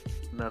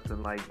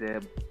nothing like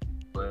that.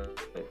 But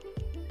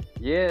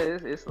yeah,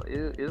 it's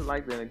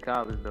like that in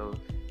college though.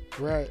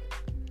 Right,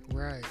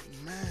 right,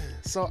 man.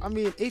 So I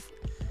mean, if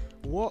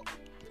what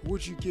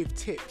would you give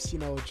tips?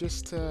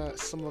 Just to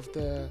some of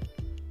the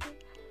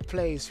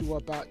players who are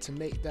about to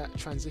make that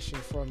transition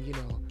from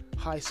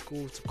high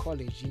school to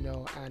college,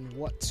 and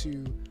what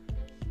to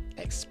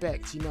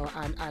expect,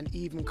 and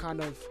even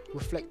kind of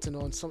reflecting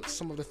on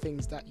some of the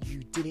things that you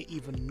didn't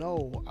even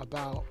know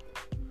about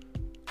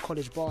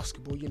college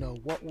basketball.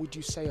 What would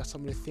you say are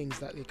some of the things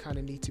that they kind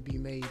of need to be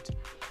made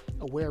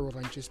aware of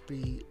and just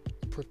be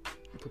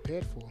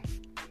prepared for?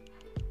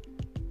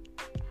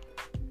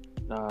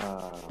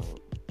 Uh,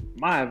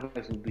 my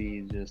advice would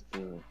be just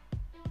to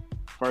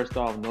first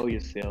off know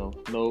yourself,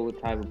 know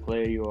what type of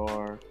player you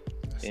are,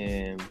 That's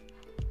it.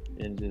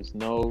 and just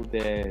know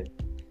that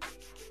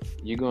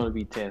you're going to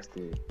be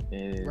tested.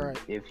 And Right.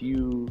 if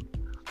you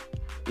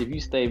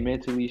stay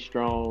mentally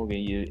strong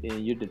and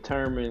you're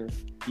determined,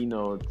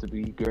 to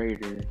be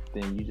greater,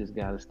 then you just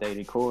got to stay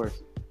the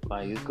course.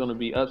 Like it's Hmm. going to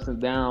be ups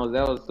and downs.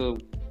 That was the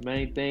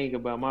main thing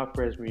about my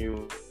freshman year.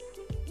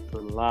 A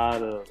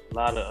lot of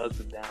ups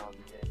and downs.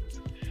 Man.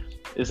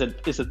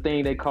 It's a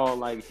thing they call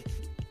like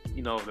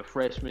the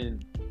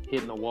freshman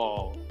hitting a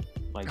wall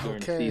like during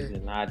the Okay.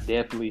 season. I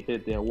definitely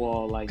hit that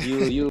wall. Like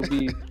you'll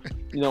be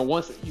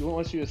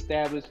once you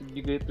establish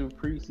you get through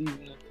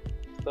preseason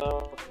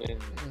stuff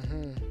and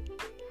Hmm.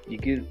 you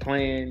get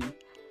playing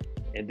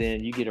and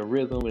then you get a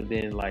rhythm and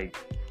then like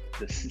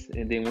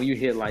and then when you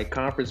hit like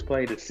conference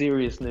play, the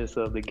seriousness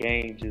of the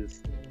game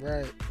just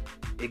Right.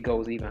 it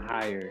goes even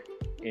higher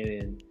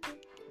and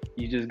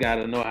you just got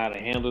to know how to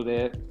handle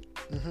that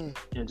Hmm.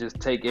 and just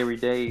take every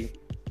day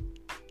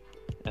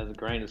as a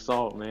grain of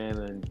salt, man.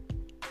 And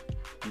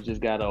you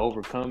just got to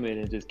overcome it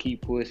and just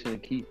keep pushing,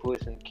 keep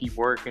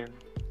working.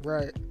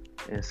 Right.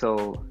 And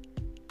so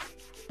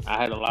I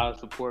had a lot of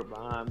support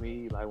behind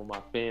me, like with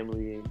my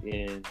family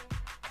and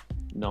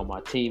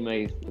my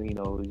teammates.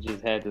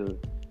 Just had to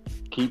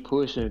keep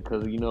pushing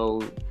because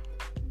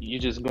you're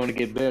just going to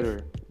get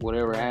better.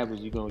 Whatever Right.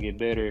 happens, you're going to get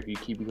better if you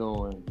keep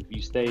going. If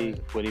you stay,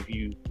 Right. but if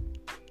you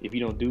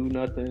don't do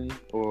nothing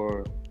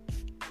or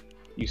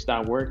you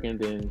stop working,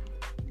 then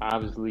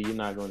obviously you're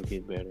not going to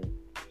get better.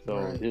 So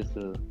Right. just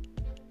to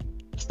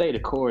stay the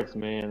course,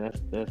 man.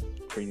 That's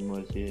pretty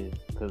much it.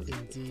 Because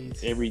Indeed.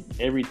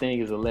 everything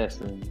is a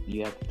lesson.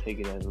 You have to take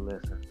it as a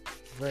lesson.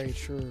 Very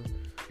true.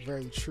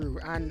 Very true.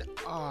 And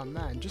oh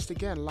man, just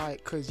again,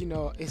 like, cause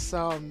it's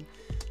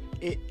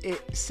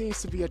it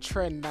seems to be a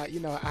trend that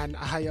and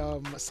I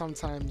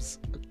sometimes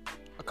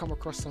I come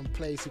across some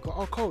players who go,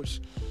 oh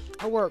coach,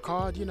 I work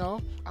hard,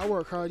 I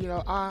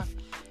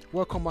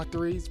work on my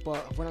threes,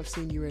 but when I'm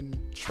seeing you in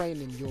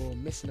training, you're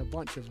missing a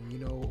bunch of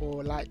them,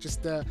 or like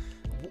just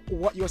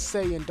what you're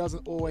saying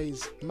doesn't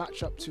always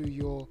match up to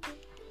your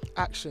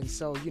actions.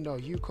 So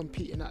you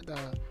competing at the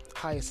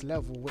highest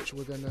level, which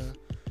we're gonna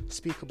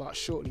speak about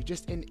shortly.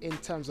 Just in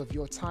terms of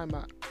your time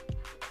at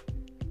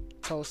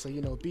Tulsa,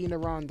 being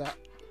around that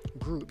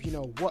group,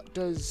 what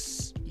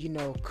does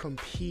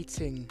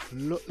competing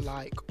look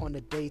like on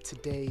a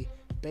day-to-day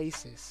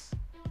basis?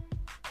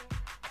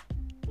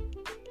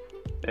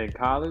 At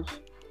college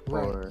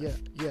Right. or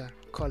Yeah.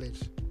 College.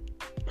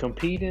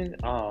 competing,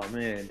 oh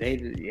man,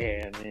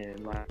 yeah,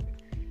 man. Like,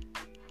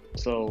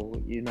 so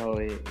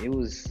it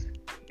was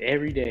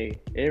every day.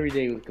 Every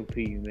day was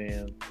competing,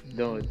 man.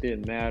 Don't Hmm. It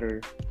didn't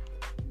matter,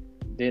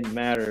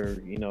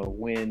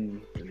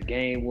 when the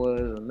game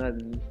was or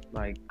nothing.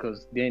 Like,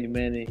 cause Danny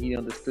Manning, he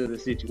understood the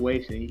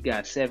situation. He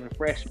got 7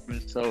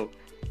 freshmen, so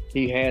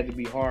he had to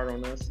be hard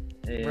on us,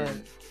 Right.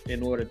 and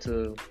in order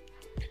to,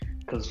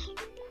 cause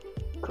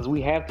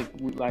we had to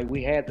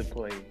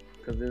play,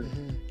 cause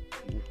Hmm.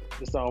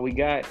 it's all we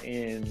got,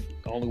 and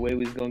the only way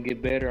we was gonna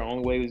get better, the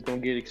only way we was gonna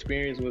get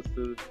experience was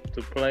to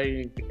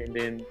play and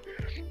then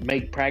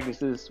make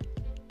practices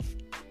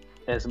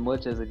as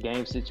much as a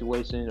game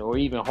situation or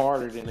even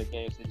harder than a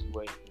game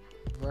situation.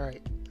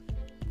 Right.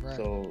 Right.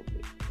 So,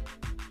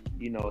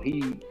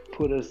 he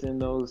put us in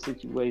those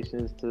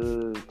situations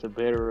to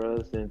better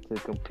us and to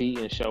compete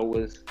and show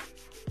us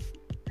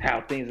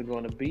how things are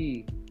going to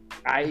be.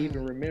 I Hmm.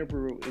 even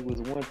remember it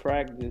was one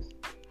practice.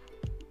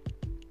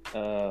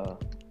 Uh,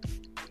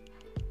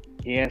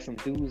 he had some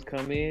dudes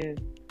come in,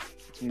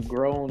 some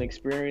grown,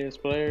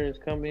 experienced players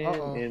come in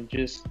Uh-oh. and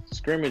just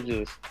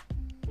scrimmages.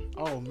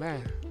 Oh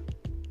man.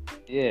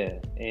 Yeah,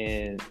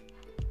 and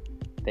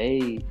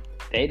they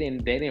they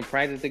didn't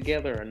practice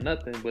together or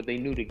nothing, but they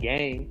knew the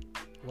game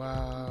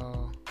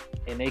Wow.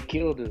 and they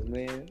killed us,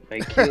 man. They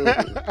killed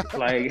us.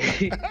 Like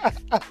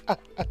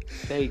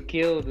they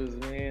killed us,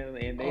 man.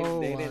 And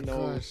Oh they my didn't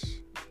know, gosh.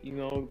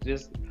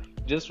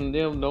 just from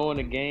them knowing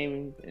the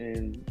game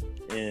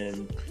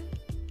and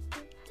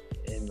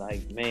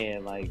like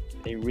man, like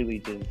they really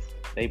just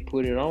they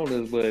put it on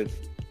us, but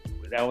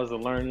that was a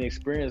learning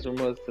experience from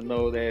us to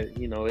know that,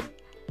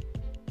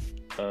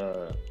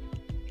 uh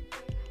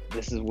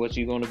this is what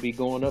you're gonna be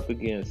going up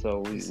against.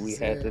 So This we is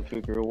had to it.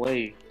 figure a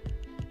way.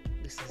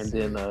 This And is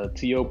then it.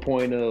 to your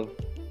point of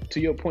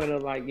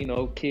like,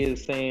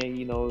 kids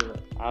saying,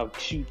 I'll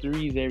shoot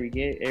threes every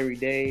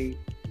day,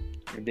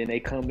 and then they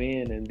come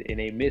in and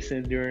they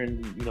missing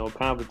during,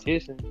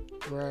 competition.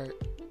 Right.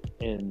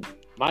 And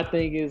my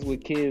thing is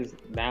with kids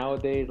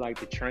nowadays, like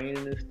the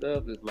training and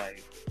stuff is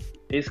like,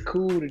 it's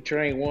cool to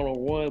train one on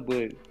one,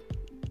 but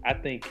I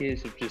think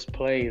kids should just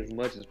play as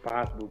much as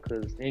possible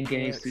because in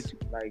game Correct.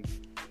 like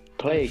Very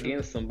play true.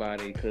 against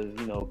somebody because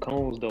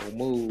cones don't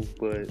move,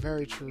 but Very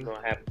you're true.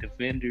 gonna have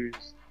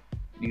defenders.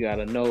 You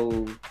gotta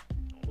know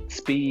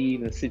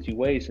speed and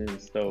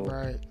situations. So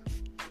Right.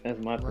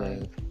 that's my Right.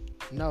 thing.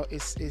 No,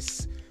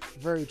 it's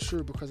very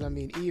true because I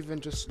mean, even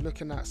just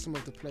looking at some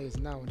of the players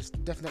now, and it's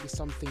definitely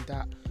something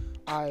that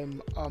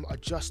I'm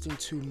adjusting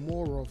to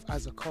more of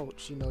as a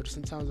coach. Just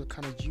in terms of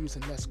kind of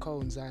using less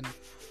cones, and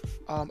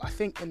I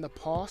think in the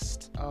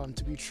past,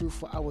 to be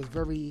truthful, I was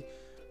very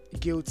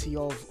guilty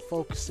of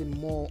focusing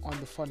more on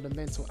the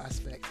fundamental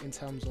aspect in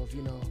terms of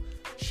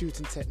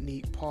shooting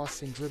technique,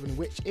 passing, dribbling,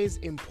 which is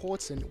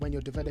important when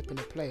you're developing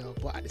a player,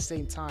 but at the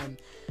same time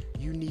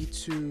you need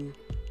to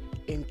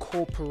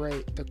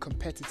incorporate the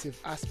competitive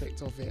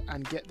aspect of it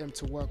and get them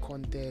to work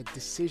on their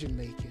decision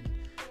making,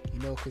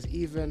 because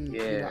even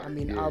Yeah, I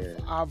mean yeah.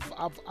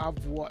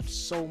 I've watched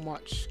so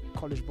much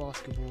college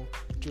basketball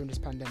during this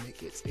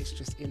pandemic. It's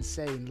just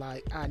insane,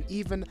 like, and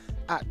even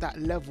at that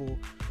level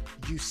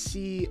you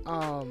see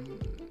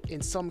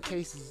in some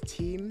cases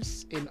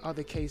teams, in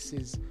other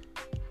cases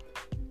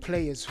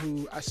players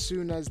who, as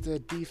soon as the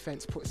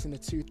defense puts in a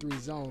 2-3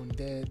 zone,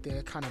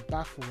 they're kind of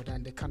baffled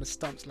and they're kind of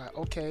stumped, like,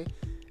 okay,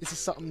 this is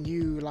something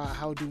new, like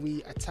how do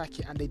we attack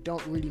it? And they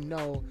don't really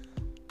know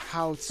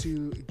how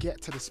to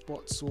get to the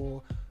spots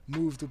or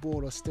move the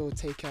ball or still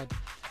take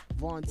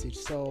advantage.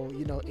 So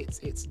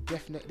it's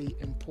definitely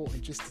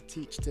important just to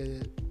teach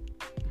the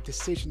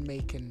decision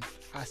making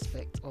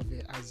aspect of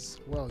it as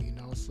well.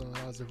 So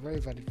that was a very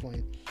valid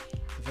point,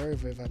 very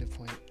very valid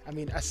point. I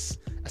mean,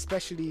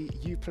 especially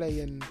you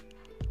playing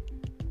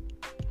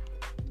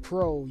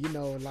pro,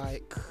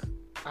 like,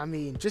 I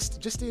mean,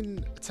 just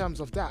in terms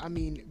of that, I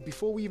mean,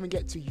 before we even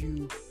get to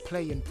you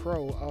playing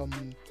pro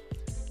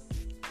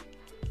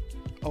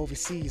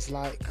overseas,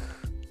 like,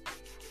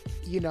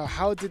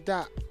 how did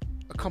that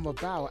come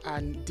about,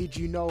 and did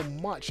you know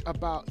much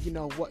about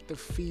what the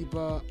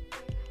FIBA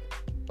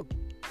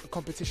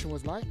competition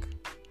was like?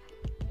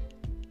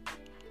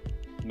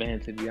 Man,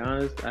 to be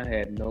honest, I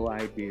had no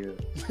idea.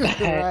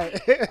 Right.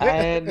 I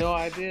had no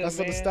idea, That's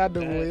man.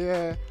 understandable.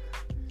 Yeah.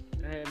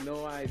 I had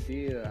no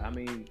idea. I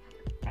mean,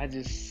 I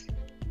just,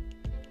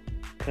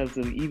 because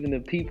of even the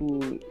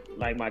people,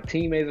 like my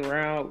teammates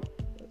around,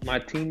 my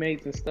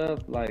teammates and stuff,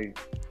 like,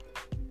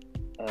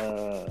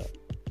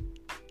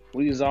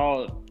 we was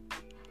all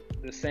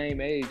the same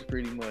age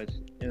pretty much.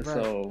 And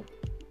Right. so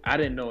I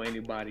didn't know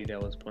anybody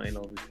that was playing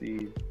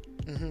overseas.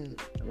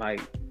 Mm-hmm. Like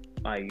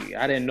I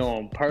didn't know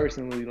them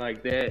personally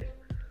like that.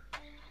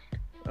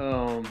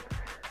 And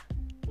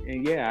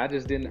yeah, I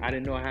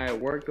didn't know how it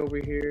worked over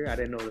here. I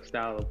didn't know the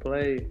style of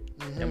play.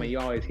 Mm-hmm. I mean, you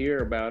always hear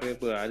about it,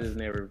 but I just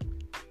never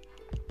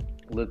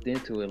looked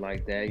into it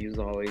like that. You was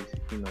always,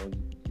 you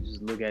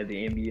just look at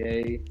the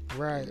NBA.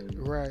 Right.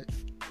 Right.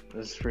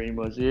 That's pretty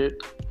much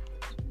it.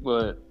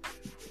 But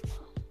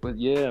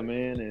yeah,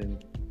 man,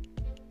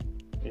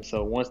 and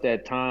so once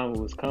that time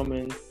was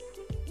coming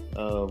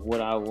of what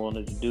I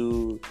wanted to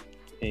do,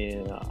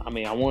 and I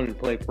mean, I wanted to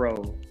play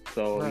pro,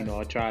 so Right.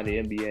 I tried the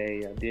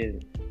NBA. I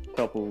did a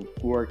couple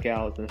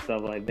workouts and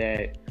stuff like that.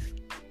 It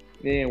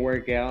didn't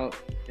work out,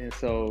 and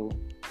so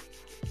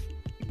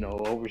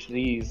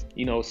overseas,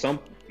 some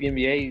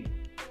NBA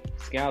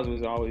scouts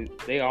always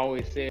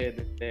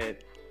said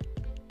that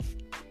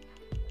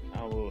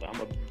I'm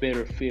a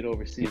better fit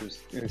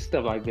overseas and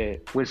stuff like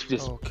that, which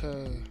just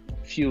Okay.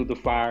 fueled the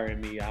fire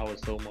in me. I was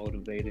so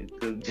motivated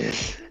to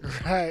just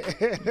Right.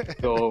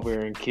 go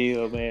over and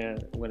kill,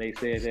 man, when they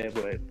said that.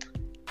 But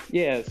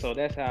yeah, so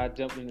that's how I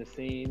jumped in the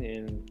scene,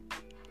 and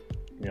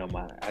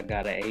I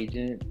got an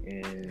agent,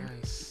 and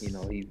Nice.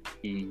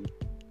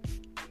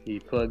 he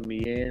plugged me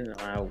in.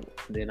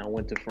 Then I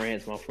went to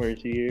France my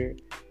first year,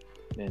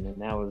 and then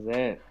that was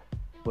that.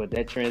 But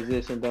that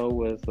transition though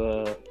was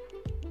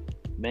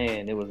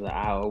man, it was an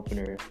eye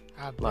opener.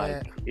 I bet.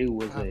 Like it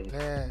was I a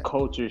bet.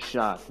 culture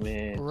shock,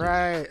 man.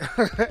 Right.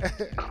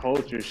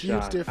 Culture Huge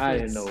shock. I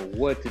didn't difference. know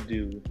what to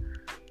do.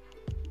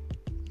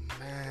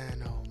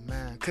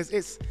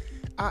 because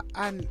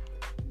and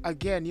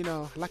again,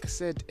 like I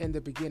said in the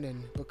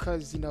beginning,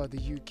 because the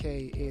UK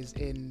is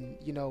in,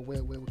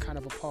 we're kind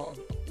of a part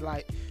of,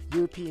 like,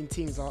 European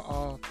teams are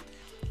our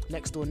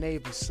next door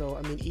neighbors. So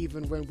I mean,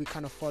 even when we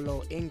kind of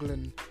follow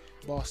England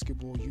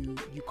basketball, you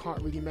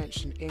can't really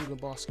mention England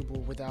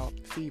basketball without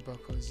FIBA,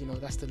 because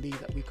that's the league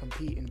that we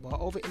compete in.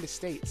 But over in the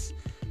States,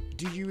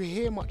 do you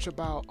hear much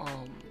about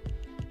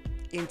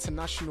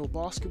international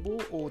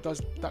basketball, or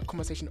does that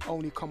conversation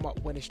only come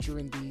up when it's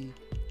during the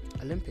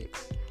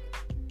Olympics?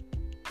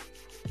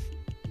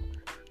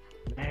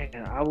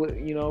 Man, I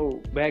would,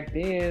 back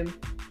then,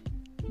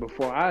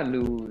 before I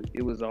knew,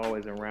 it was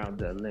always around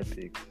the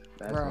Olympics.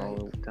 That's the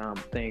only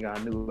thing I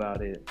knew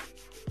about it.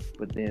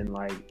 But then,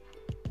 like,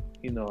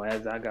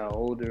 as I got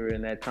older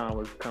and that time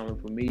was coming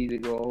for me to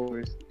go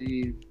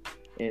overseas,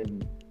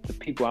 and the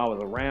people I was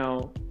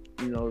around,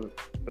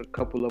 a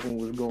couple of them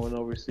was going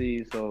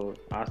overseas, so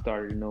I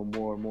started to know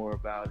more and more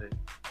about it.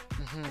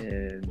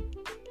 And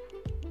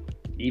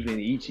even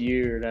each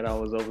year that I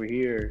was over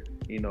here,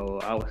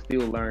 I was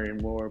still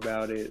learning more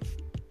about it.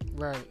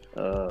 Right.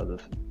 The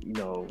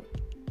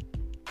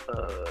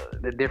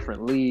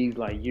different leagues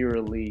like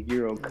EuroLeague,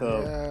 Euro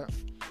Cup,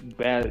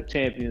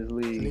 Champions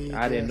League.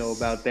 I didn't know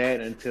about that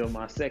until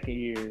my second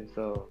year.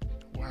 So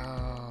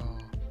wow.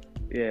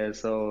 Yeah,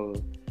 so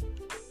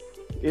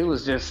it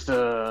was just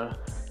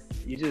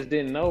you just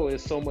didn't know.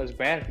 There's so much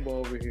basketball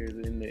over here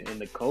in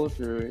the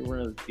culture. It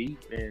runs deep,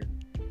 and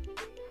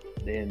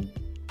then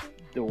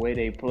the way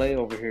they play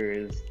over here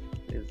is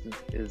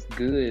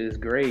good. It's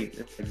great.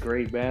 It's a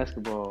great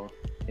basketball.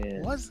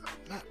 And was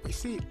that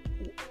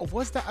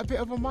a bit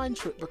of a mind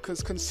trick?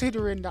 Because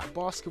considering that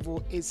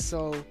basketball is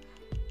so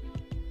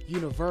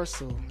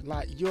universal,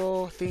 like,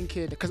 you're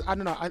thinking, because I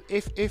don't know,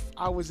 if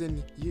I was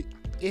in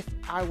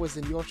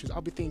your shoes,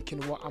 I'll be thinking,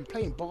 well, I'm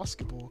playing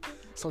basketball,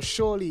 so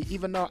surely,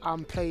 even though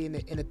I'm playing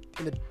it in a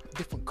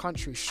different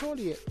country,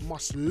 surely it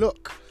must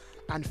look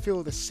and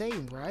feel the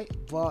same, right?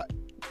 But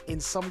in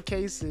some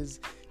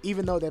cases,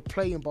 even though they're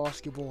playing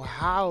basketball,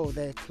 how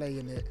they're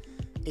playing it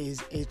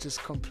is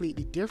just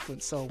completely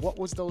different. So what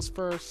was those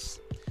first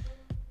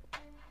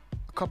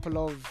couple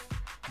of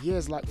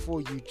years like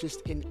for you,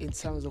 just in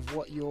terms of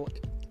what your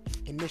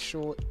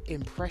initial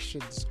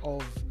impressions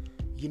of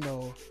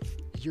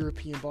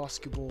European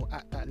basketball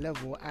at that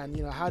level, and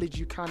how did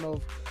you kind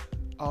of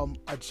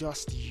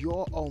adjust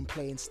your own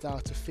playing style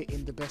to fit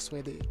in the best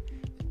way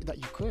that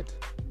you could?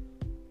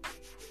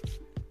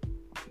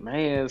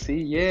 Man,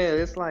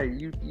 it's like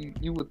you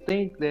would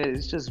think that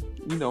it's just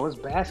it's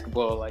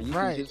basketball, like you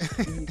can just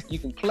you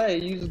can play,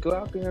 you just go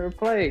out there and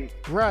play,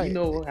 right? You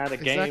know how the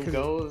game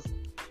goes.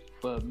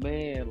 But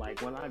man,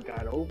 like, when I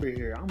got over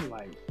here, I'm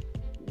like,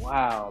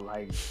 wow,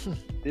 like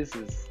this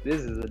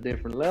is a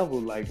different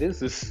level. Like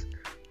this is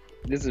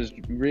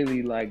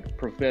really like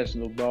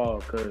professional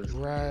ball, cause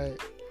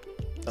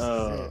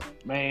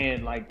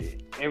man,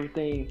 like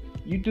everything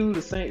you do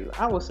the same.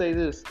 I would say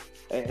this,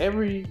 at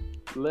every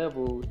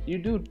level you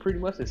do pretty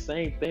much the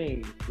same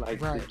thing, like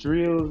the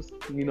drills,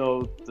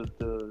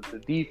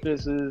 the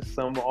defenses,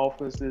 some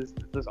offenses,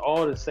 it's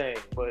all the same.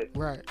 But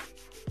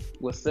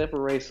what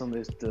separates them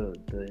is the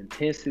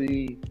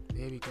intensity,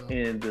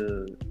 and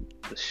the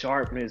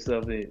sharpness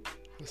of it.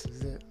 This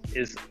is it.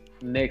 It's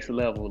next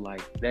level.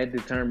 Like, that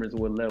determines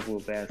what level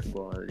of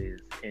basketball it is.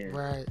 And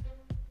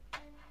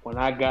when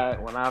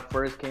I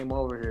first came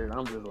over here,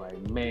 I'm just like,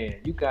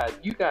 man, you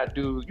got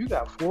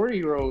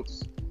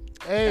 40-year-olds.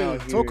 Hey,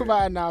 talk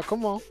about it now.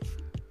 Come on.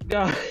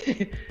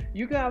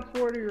 You got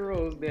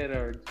 40-year-olds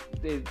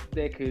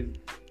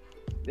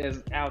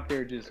that's out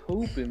there just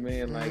hooping,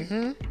 man. Like,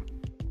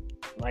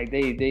 like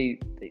they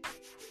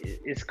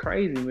it's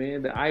crazy,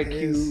 man. The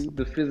IQ,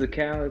 the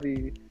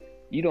physicality.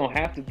 You don't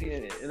have to be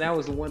in it. And that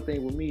was the one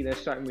thing with me that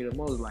shocked me the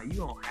most. Like, you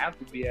don't have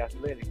to be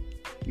athletic.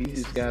 You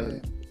just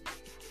gotta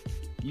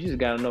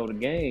know the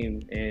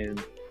game. And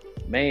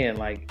man,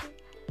 like,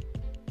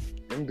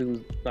 them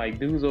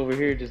dudes over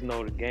here just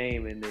know the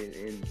game, and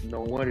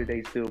no wonder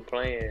they still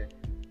playing.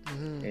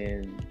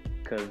 And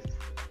because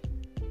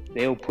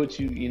they'll put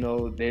you,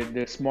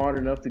 they're smart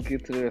enough to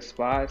get to their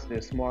spots.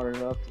 They're smart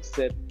enough to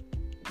set,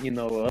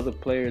 other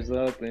players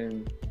up,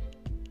 and,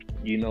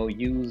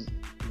 use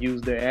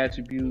their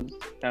attributes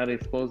how they're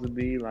supposed to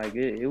be. Like,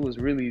 it was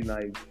really,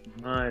 like,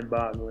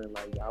 mind-boggling.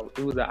 Like,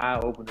 it was an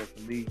eye-opener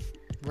for me.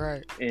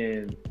 Right.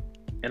 And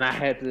I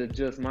had to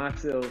adjust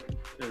myself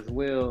as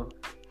well,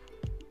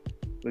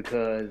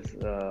 because,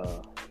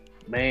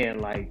 man,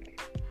 like,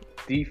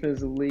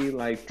 defensively,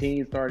 like,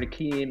 teams started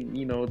keying,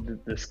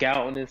 the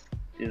scouting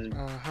is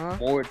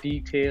more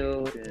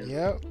detailed,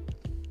 and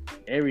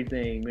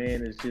everything,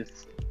 man, is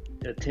just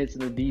attention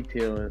to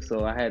detail. And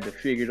so I had to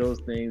figure those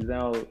things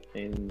out,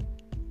 and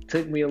it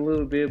took me a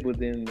little bit, but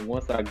then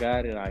once I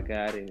got it,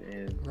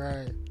 and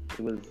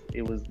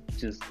it was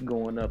just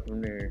going up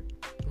from there.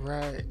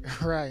 Right.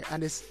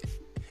 And it's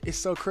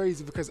so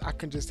crazy, because I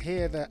can just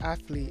hear the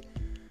athlete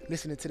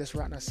listening to this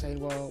right now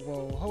saying,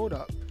 well, hold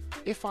up.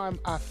 If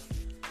I'm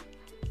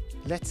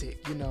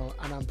athletic, and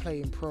I'm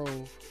playing pro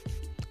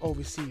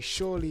overseas.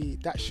 Surely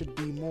that should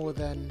be more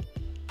than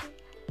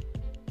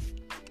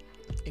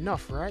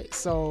enough, right?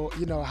 So,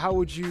 how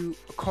would you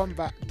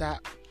combat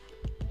that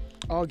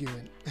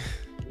argument?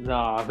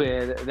 Nah,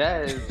 man,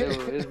 that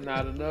is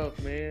not enough,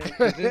 man.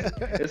 Cause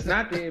it's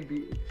not the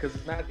NBA. Cause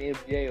it's not the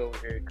NBA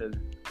over here. Cause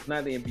it's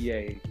not the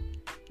NBA.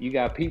 You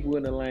got people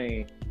in the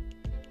lane.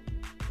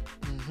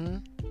 Mm-hmm.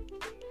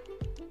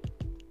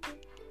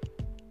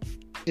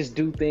 Just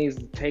do things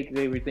to take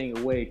everything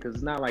away. Cause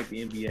it's not like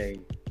the NBA.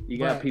 You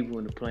got Right. people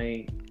in the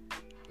plane.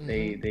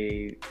 They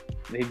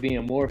Mm-hmm. they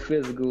being more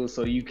physical,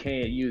 so you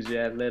can't use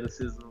your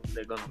athleticism.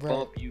 They're gonna Right.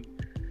 bump you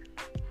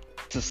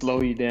to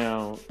slow you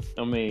down.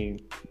 I mean,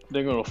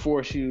 they're gonna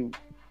force you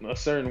a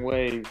certain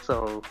way.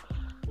 So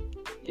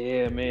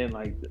yeah, man,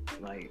 like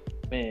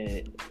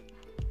man,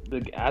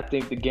 I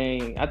think the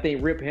game. I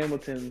think Rip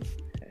Hamilton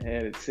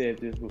had said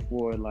this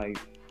before. Like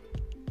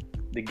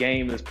the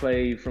game is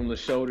played from the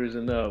shoulders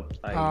and up.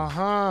 Like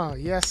Uh-huh.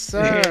 Yes,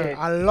 sir.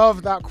 I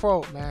love that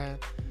quote, man.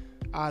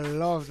 I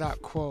love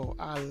that quote.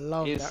 I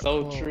love it's that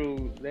so quote.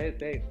 true.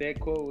 That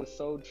quote was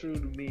so true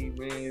to me,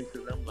 man.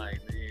 Because I'm like,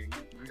 man,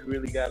 you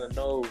really gotta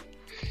know.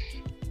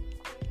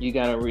 You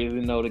gotta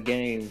really know the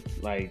game.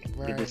 Like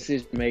the Right.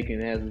 decision making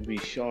has to be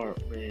sharp,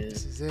 man.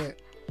 This is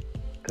it.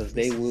 Because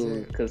This they is will.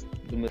 it. Because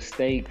the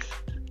mistakes,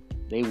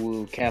 they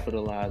will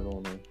capitalize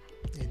on them.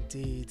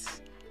 Indeed.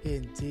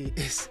 Indeed.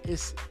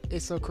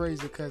 It's so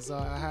crazy because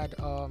I had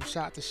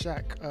shout out to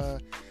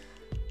Shaq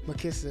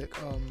McKissick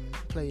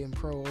playing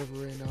pro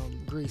over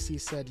in Greece. He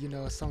said,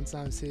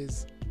 sometimes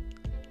his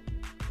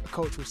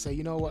coach would say,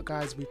 you know what,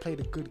 guys, we played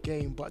a good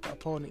game, but the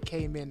opponent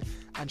came in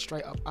and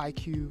straight up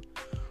IQ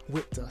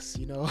whipped us.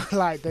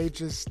 Like they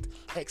just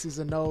X's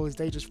and O's.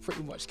 They just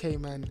pretty much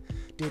came and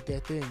did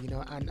their thing.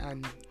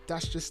 And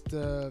that's just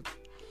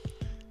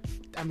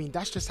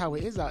that's just how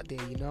it is out there.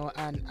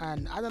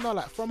 And I don't know,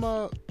 like from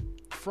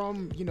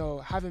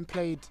having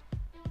played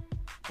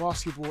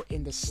basketball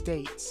in the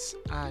States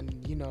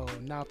and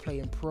now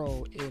playing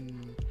pro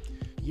in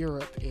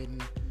Europe, in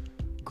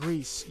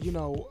Greece,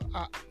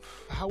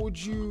 how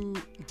would you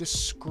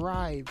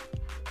describe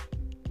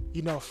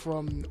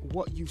from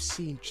what you've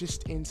seen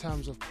just in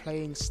terms of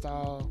playing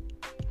style,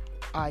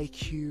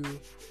 IQ,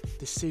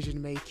 decision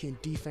making,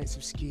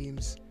 defensive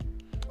schemes,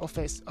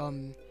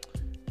 offensive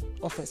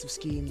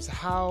schemes?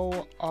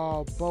 How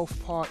are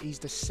both parties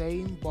the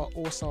same, but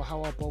also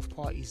how are both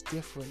parties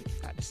different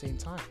at the same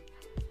time?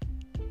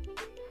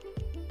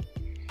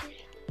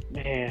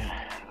 Man,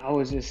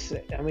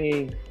 I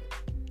mean,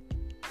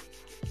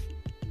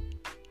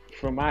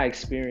 from my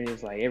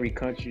experience, like every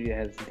country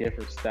has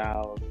different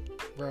styles.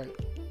 Right.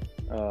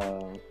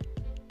 Uh,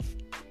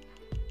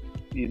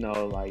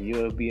 like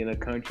you'll be in a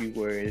country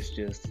where it's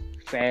just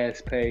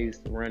fast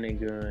paced, running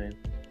gun,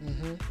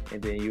 Mm-hmm.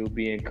 and then you'll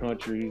be in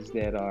countries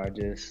that are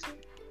just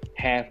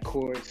half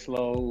court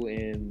slow,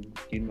 and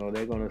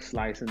they're gonna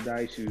slice and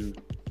dice you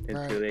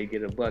until Right. they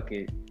get a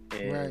bucket,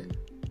 Right.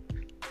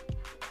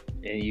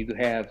 and you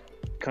have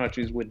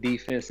countries with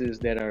defenses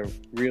that are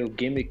real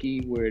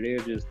gimmicky, where they're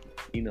just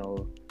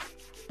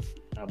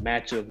a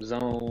matchup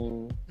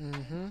zone,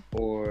 Mm-hmm.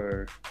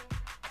 or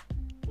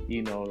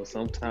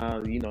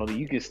sometimes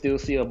you can still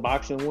see a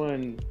boxing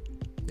one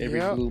every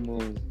Yep. blue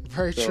moon.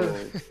 Very So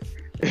true.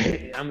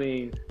 I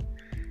mean,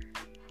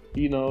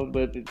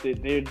 but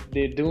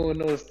they're doing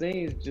those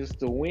things just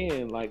to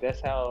win. Like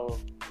that's how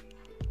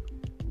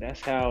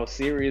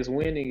serious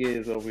winning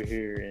is over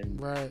here,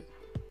 and Right.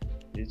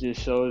 it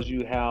just shows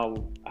you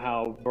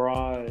how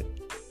broad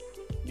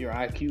your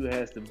IQ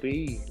has to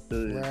be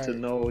to Right.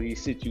 know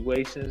these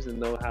situations and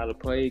know how to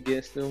play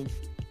against them.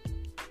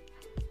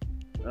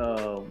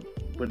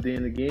 But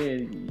then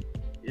again,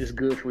 it's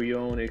good for your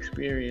own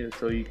experience,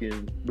 so you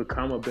can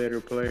become a better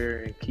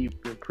player and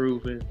keep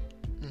improving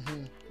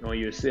Mm-hmm. on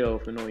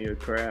yourself and on your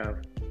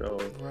craft. So,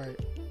 Right.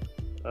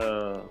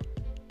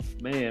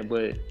 man,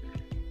 but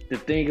the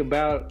thing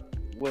about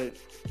what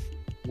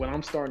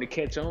I'm starting to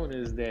catch on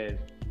is that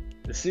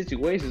the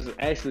situations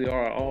actually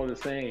are all the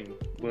same,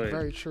 but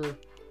Very true.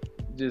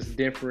 just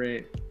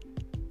different,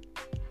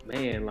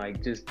 man,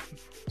 like just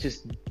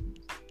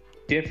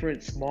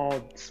different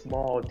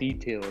small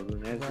details,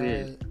 and that's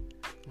it.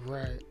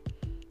 Right.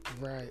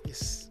 Right.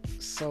 It's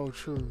so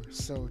true.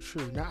 So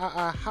true. Now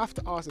I have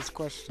to ask this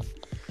question.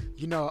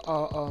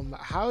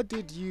 How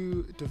did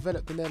you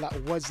develop the name?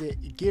 Like, was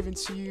it given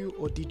to you,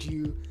 or did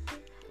you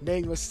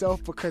name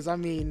yourself? Because I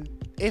mean,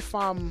 if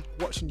I'm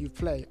watching you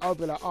play, I'll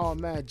be like, oh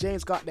man,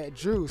 James got that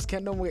juice.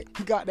 Can't no way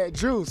he got that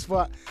juice.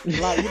 But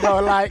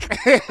like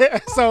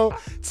so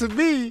to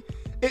me,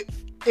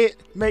 it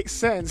makes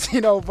sense,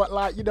 But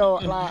like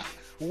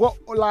what,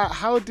 like,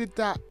 how did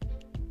that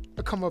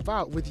come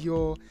about with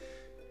your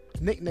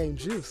nickname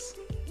Juice?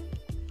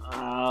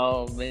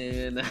 Oh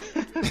man.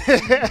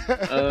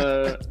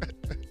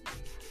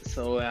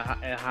 So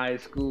at high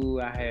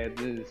school, I had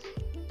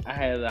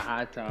a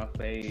high top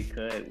fade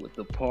cut with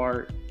the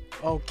part.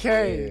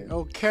 Okay.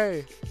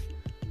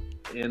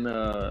 And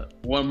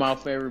one of my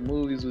favorite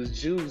movies was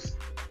Juice.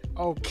 And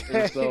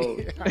Okay. so,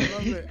 I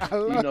love it. I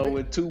you love know, it.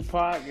 with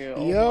Tupac and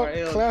Omar Yup,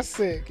 Epps.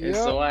 classic. And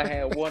so Yup. I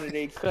had one of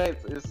their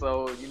cuts, and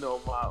so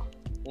my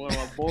one of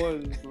my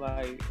boys was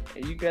like,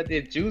 "Hey, you got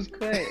that juice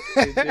cut?"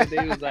 And then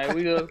they was like,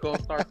 "We just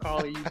gonna start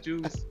calling you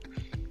Juice."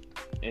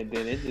 And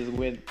then it just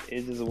went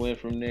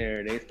from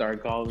there. They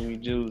started calling me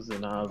Juice,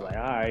 and I was like,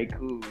 "All right,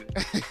 cool."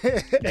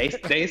 They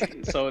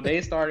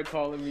started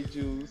calling me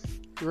Juice.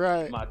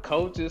 Right. My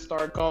coaches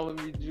started calling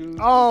me Juice, and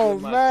Oh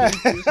then my man.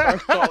 teachers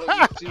started calling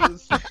me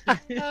Juice.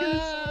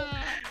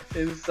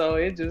 And so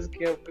it just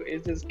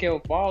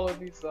kept following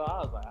me. So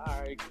I was like,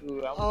 all right, cool,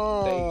 I'm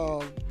gonna take it.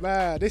 Oh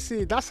man,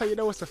 that's how you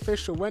know it's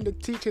official. When the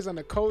teachers and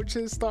the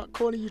coaches start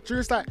calling you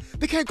Juice, like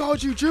they can't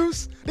guard you,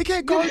 Juice. They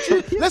can't guard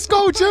you. Let's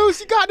go,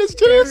 Juice. You got this,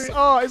 Juice.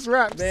 Oh, it's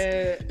raps.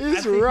 Man, It's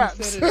I think raps.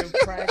 he said it in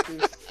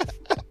practice.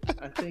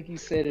 I think he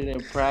said it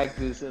in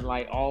practice, and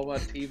like all my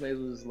teammates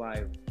was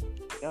like,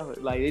 yo,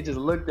 like they just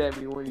looked at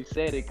me when he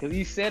said it, because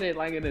he said it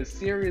like in a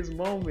serious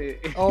moment.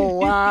 Oh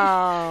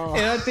wow.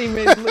 And our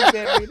teammates looked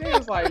at me. They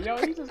was like, "Yo,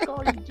 he just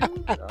called you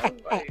Juice." I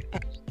was like,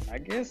 "I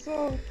guess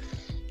so."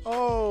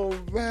 Oh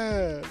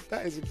man,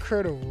 that is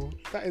incredible.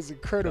 That is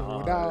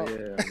incredible. Now,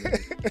 Yeah, man.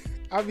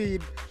 I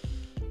mean,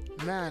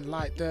 man,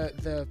 like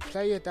the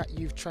player that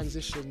you've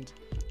transitioned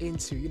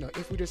into,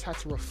 if we just had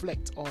to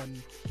reflect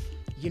on,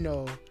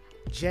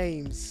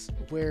 James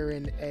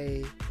wearing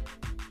a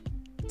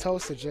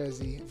Tulsa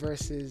jersey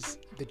versus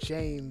the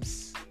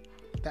James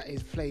that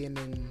is playing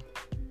in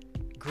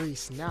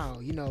Greece now,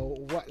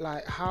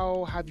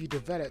 how have you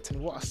developed,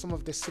 and what are some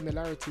of the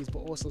similarities but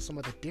also some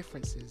of the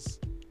differences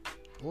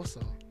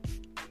also?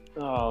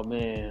 Oh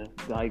man,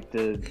 like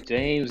the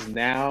James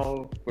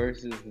now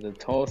versus the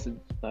Tulsa,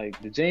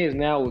 like the James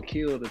now would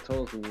kill the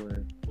Tulsa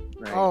one.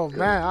 Like, Oh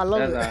man, I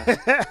love it.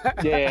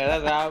 Yeah,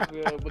 that's how I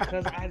feel,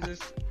 because I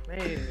just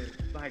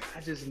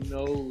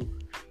know,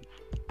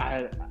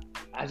 I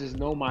just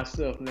know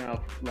myself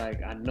now.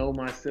 Like I know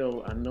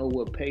myself. I know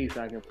what pace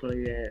I can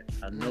play at.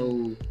 I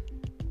know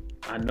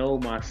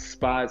my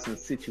spots and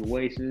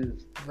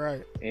situations.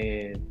 Right.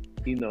 And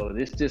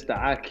it's just the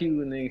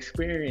IQ and the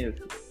experience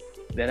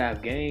that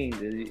I've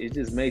gained. It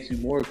just makes you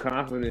more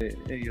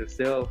confident in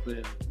yourself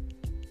and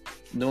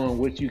knowing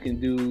what you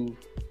can do,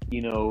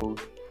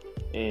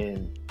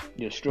 and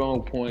your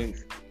strong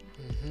points.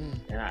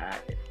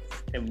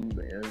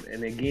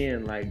 And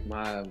again, like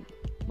my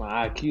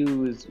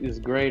IQ is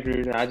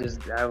greater. I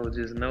will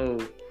just know,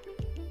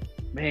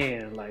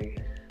 man, like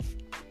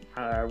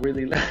I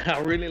really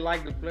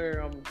like the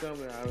player I'm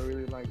becoming. I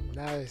really like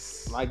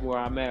where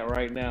I'm at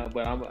right now.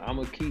 But I'm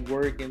gonna keep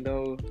working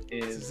though,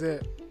 and This is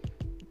it.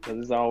 because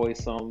there's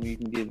always something you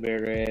can get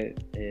better at.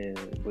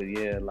 But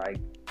yeah, like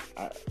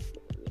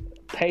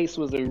pace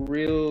was a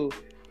real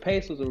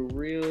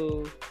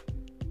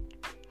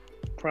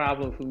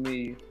problem for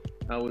me,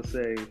 I would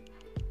say,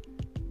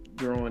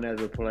 growing as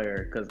a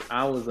player, because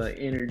I was an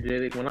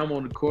energetic. When I'm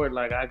on the court,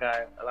 like I'm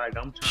trying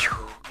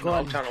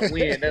to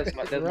win. That's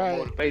my Right.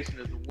 motivation,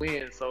 is to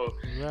win. So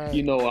Right.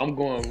 I'm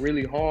going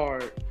really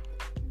hard,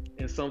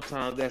 and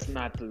sometimes that's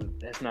not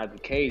the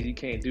case. You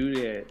can't do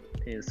that.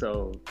 And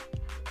so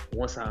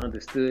once I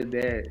understood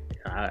that,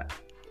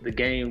 the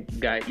game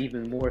got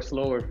even more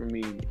slower for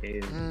me,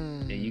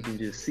 and you can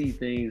just see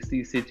things,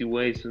 see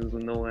situations,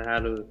 and knowing how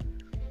to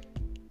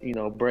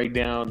break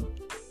down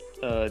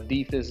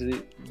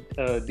defenses,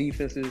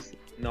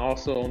 and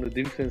also on the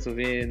defensive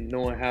end,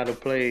 knowing how to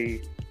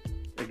play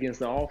against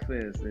the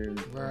offense and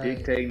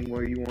dictating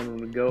where you want them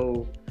to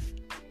go.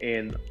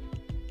 And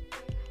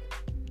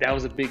that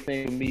was a big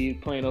thing for me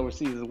playing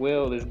overseas as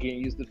well, is getting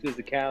used to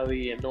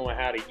physicality and knowing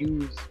how to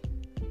use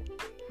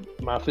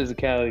my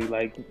physicality,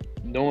 like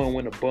knowing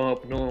when to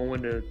bump, knowing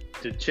when to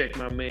check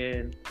my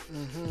man,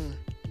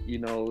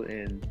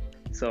 and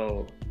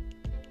so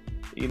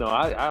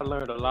I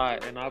learned a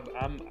lot, and I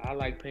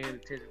like paying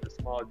attention to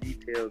small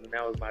details, and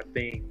that was my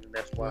thing, and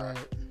that's why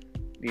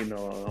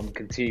I'm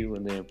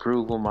continuing to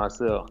improve on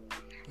myself.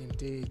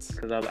 Indeed.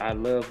 Because I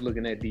love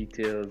looking at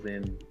details,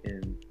 and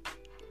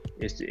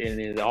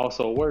it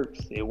also works.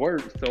 It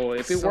works. So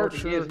if it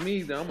works against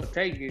me, then I'm gonna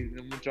take it and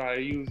I'm gonna try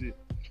to use it.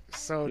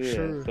 So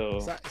true.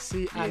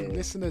 And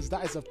listeners,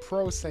 that is a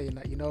pro saying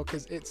that,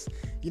 because it's,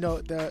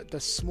 the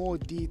small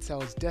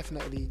details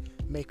definitely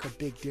make a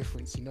big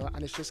difference,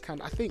 and it's just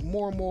I think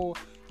more and more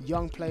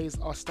young players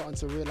are starting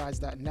to realize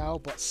that now,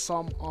 but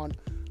some aren't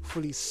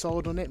fully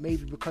sold on it,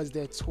 maybe because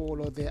they're tall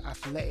or they're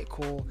athletic,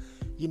 or,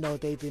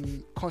 they've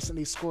been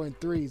constantly scoring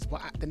threes.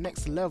 But at the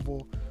next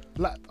level,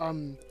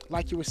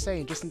 like you were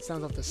saying, just in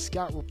terms of the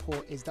scout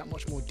report is that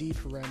much more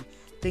deeper, and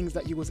things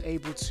that you was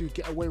able to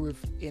get away with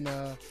in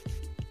a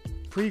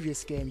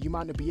previous game, you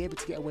might not be able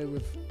to get away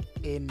with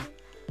in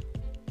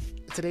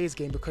today's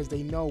game, because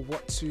they know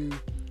what to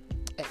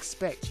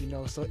expect,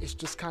 so it's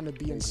just kind of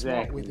being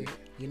smart with it,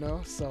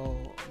 so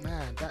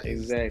man, that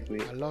is exactly,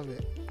 I love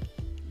it.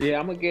 Yeah,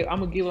 I'm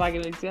gonna give like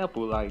an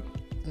example. Like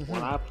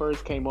when I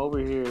first came over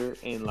here,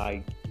 and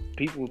like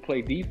people would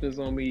play defense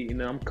on me,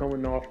 I'm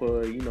coming off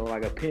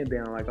like a pin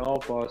down, like an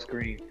off ball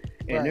screen,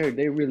 and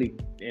they really,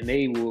 and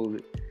they will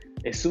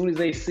as soon as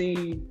they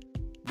see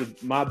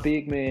my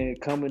big man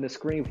coming to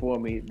screen for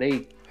me,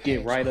 they get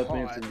Heads right up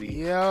hard. into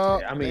me. Yeah,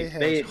 I they mean,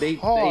 heads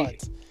hard.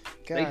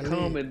 they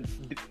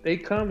Golly.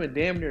 come and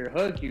damn near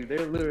hug you.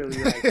 They're literally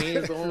like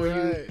hands on you.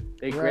 Right,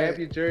 They grab right.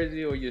 your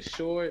jersey or your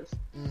shorts,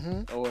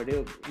 Mm-hmm. or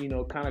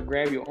they'll kind of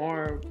grab your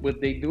arm, but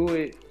they do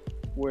it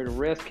where the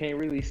rest can't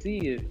really see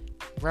it.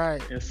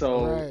 Right, And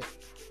so right.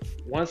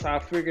 once I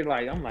figured,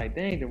 like, I'm like,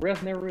 dang, the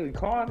ref never really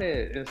caught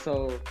it. And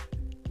so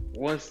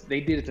once they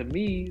did it to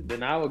me,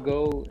 then I would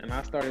go and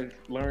I started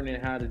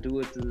learning how to do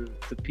it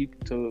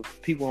to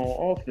people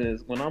on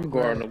offense when I'm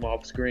guarding Right. them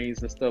off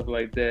screens and stuff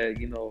like that.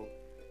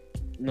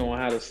 Knowing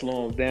how to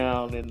slow them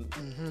down, and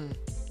Mm-hmm.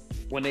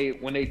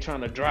 when they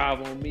trying to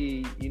drive on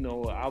me,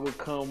 I would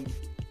come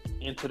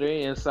into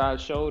their inside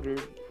shoulder,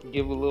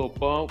 give a little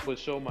bump, but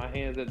show my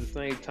hands at the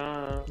same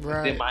time. And then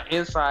Right. my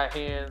inside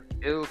hand,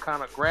 it'll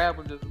kind of grab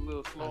them just a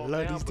little I slow 'em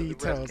love down, these but the rest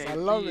details. can't I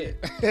love see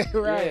it.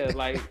 Right. Yeah,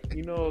 like,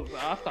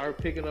 I started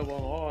picking up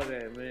on all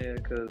that, man,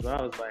 because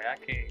I was like,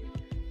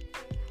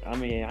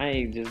 I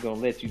ain't just gonna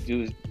let you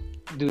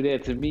do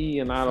that to me,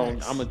 and I'm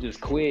Facts. gonna just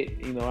quit.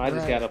 I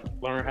just Right. gotta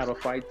learn how to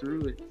fight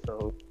through it.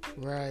 So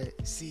Right.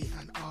 See,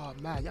 and oh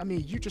man, I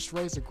mean, you just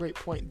raised a great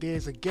point.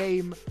 There's a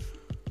game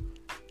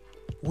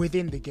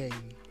within the game,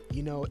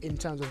 in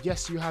terms of,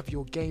 yes, you have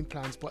your game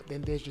plans, but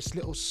then there's just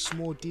little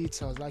small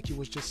details, like you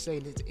was just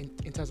saying,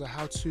 in terms of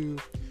how to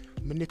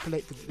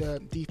manipulate the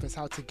defense,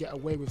 how to get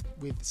away with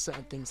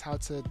certain things, how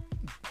to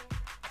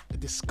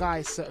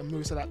disguise certain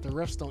moves so that the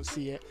refs don't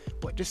see it.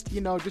 But just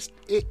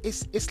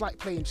it's like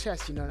playing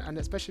chess, and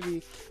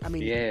especially, I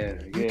mean, yeah,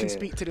 you yeah, can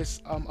speak to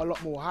this a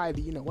lot more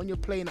highly. When you're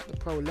playing at the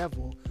pro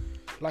level,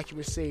 like you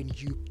were saying,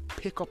 you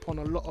pick up on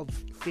a lot of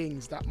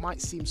things that might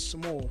seem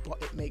small,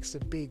 but it makes a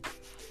big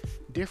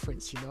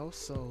difference.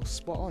 So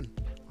spot on,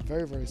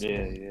 very, very spot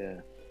on. yeah.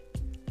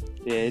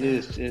 It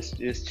is.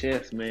 It's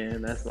chess,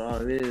 man. That's all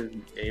it is.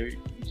 You're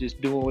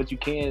just doing what you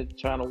can,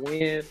 trying to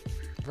win,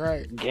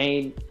 Right.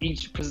 gain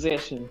each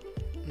possession.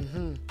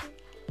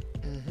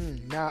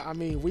 Now, I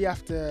mean, we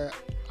have to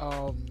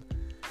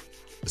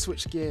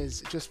switch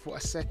gears just for a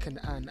second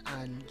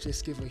and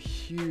just give a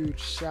huge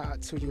shout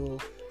out to your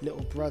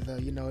little brother,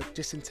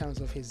 just in terms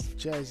of his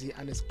jersey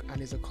and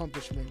his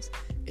accomplishments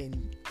in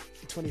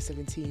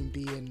 2017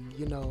 being,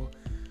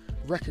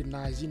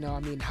 recognized. I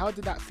mean, how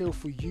did that feel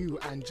for you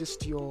and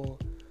just your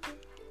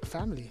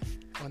family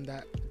on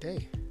that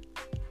day?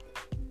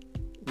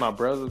 My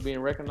brother being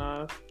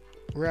recognized.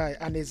 Right,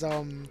 and his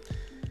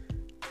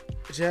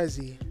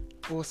jersey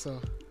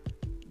also.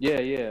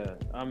 Yeah.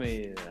 I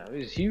mean, it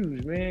was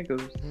huge, man.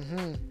 Cause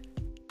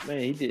Mm-hmm. man,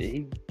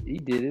 he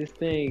did his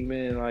thing,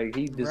 man. Like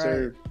he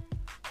deserved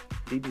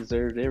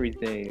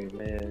everything,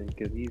 man.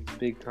 Cause he's a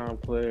big time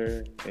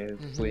player, and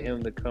for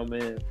him to come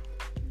in,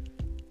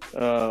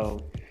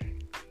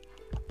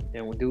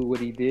 and do what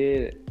he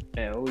did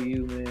at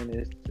OU, man,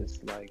 it's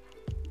just like,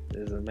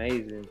 it's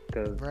amazing.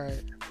 Cause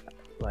Right.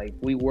 like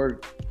we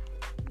worked.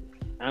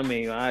 I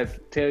mean, I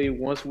tell you,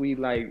 once we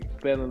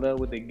like fell in love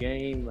with the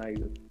game, like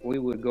we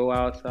would go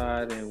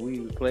outside and we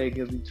would play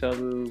against each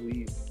other.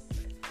 We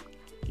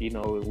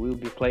would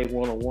be playing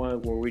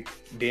 1-on-1 where we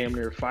damn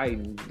near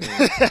fighting.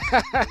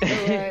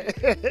 Right.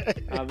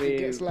 I It mean,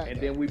 gets like and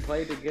that. then we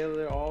played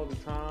together all the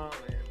time,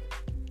 and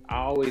I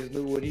always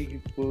knew what he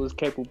was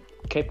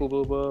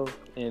capable of,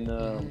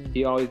 and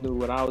he always knew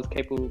what I was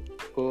capable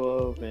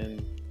of,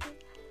 and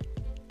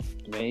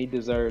man, he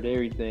deserved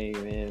everything,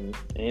 man,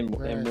 and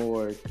Right.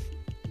 more.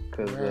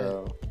 Because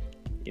Right.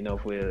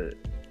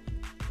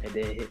 and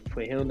then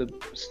for him to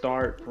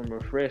start from a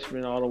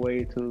freshman all the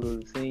way to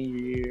the senior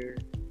year,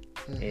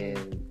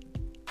 and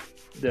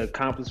the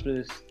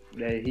accomplishments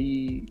that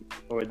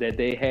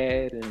they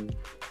had, and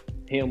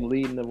him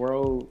leading the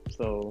road,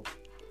 so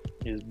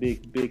it's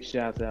big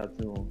shouts out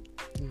to him.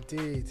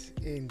 Indeed.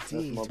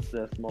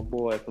 That's my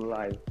boy for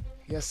life.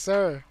 Yes,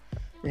 sir.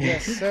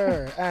 Yes,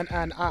 sir. And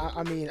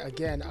I mean,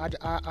 again,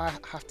 I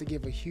have to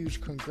give a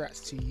huge congrats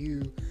to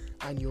you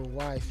and your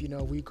wife.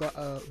 We got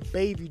a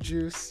baby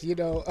juice.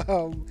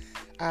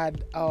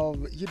 And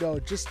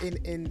just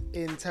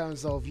in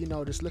terms of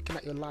just looking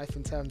at your life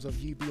in terms of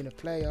you being a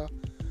player,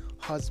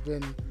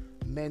 husband,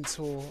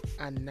 mentor,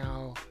 and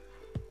now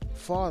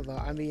father.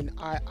 I mean,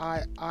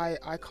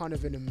 I can't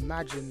even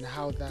imagine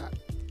how that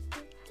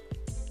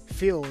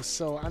feels.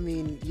 So I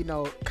mean,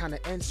 kind of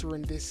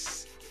entering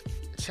this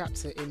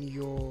chapter in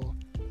your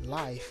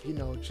life,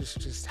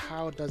 just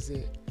how does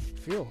it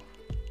feel?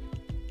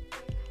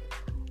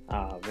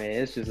 Oh man,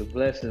 it's just a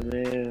blessing,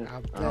 man. I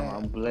bet.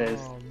 I'm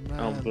blessed. Oh,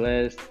 I'm man.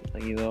 blessed.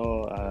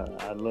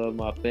 I love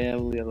my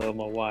family. I love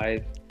my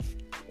wife,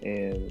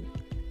 and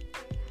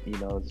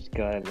just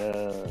got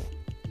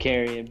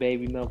carrying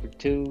baby number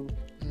 2,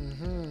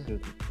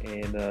 and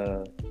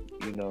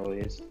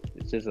it's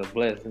just a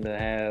blessing to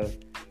have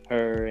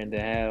her and to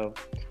have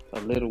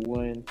a little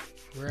one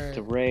Right.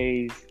 to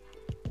raise,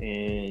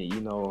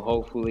 and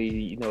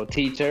hopefully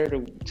teach her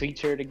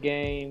the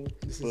game,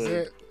 This is but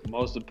it.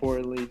 most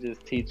importantly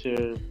just teach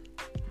her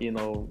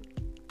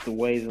the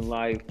ways in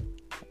life,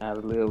 how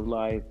to live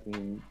life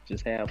and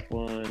just have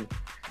fun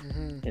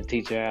Mm-hmm. and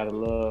teach her how to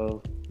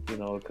love. You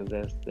know, because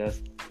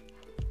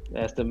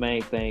that's the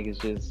main thing. Is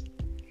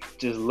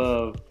just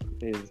love,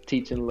 is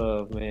teaching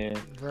love, man.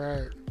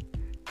 Right.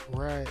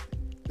 Right.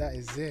 That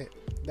is it.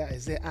 That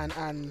is it.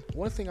 And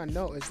one thing I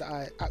noticed that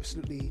I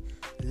absolutely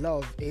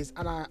love is,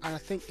 and I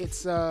think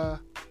it's a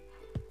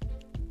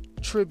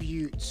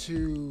tribute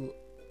to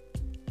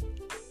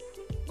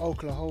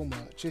Oklahoma,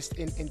 just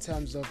in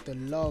terms of the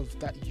love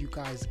that you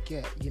guys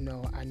get,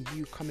 and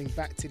you coming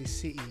back to the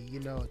city,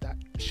 that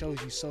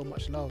shows you so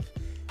much love.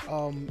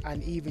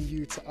 And even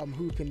you to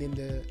hooping in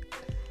the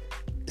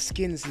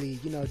Skins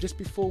League, just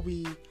before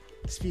we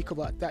speak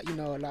about that,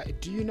 like,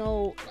 do you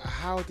know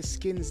how the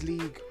Skins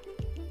League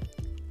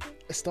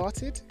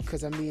started?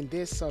 Because I mean,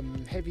 there's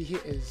some heavy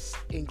hitters,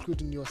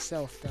 including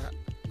yourself, that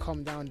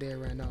come down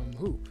there and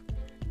hoop.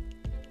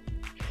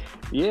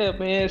 Yeah,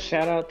 man.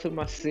 Shout out to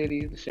my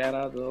city. Shout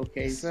out to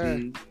Yes, sir.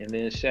 OKC, and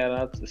then shout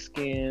out to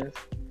Skins.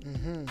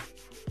 Mhm.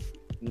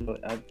 You know,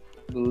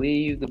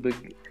 believe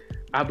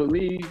I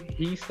believe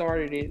he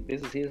started it.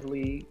 This is his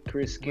league,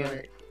 Chris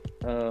Skinner.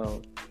 Right.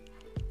 Um,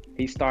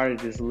 he started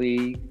this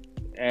league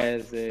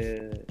as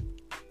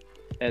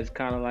as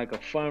kind of like a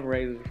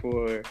fundraiser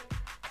for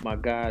my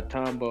guy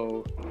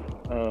Tombo,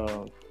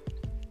 um,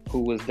 who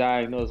was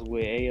diagnosed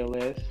with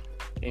ALS,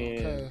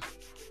 and Okay.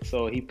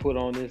 so he put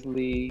on this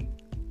league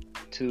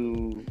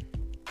to,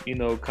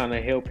 kind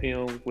of help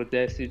him with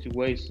that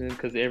situation,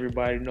 because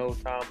everybody knows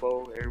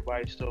Tombo,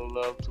 everybody showed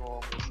love to him,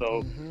 and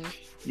so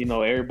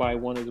Mhm. everybody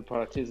wanted to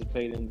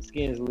participate in the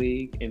Skins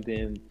League, and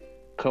then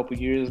a couple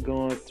years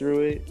going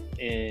through it,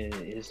 and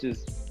it's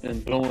just been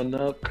blowing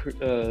up. Big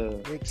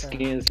time.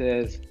 Skins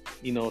has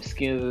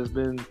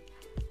been,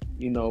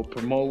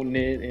 promoting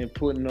it and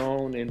putting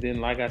on, and then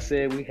like I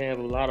said, we have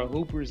a lot of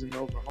hoopers in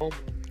Oklahoma,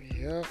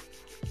 Yep.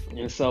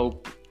 and so,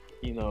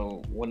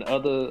 when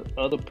other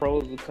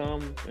pros will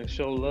come and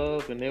show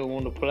love and they'll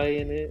want to play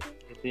in it,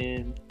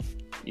 and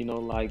then,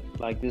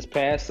 like this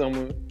past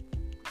summer,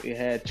 we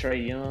had Trey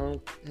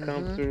Young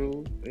come Mhm.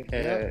 through.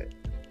 Yep.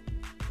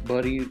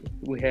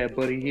 We had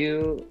Buddy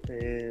Hill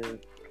and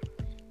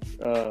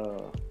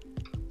uh,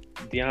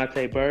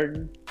 Deontay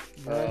Burton.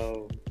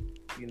 Right.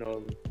 You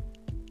know,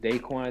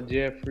 Daquan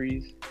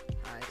Jeffries.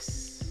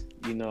 Nice.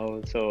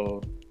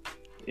 So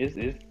it's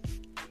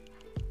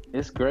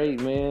it's great,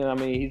 man. I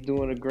mean, he's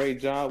doing a great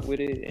job with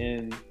it,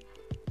 and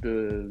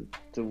to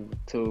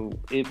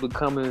it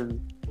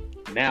becoming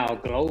now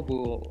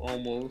global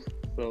almost.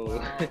 So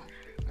Wow.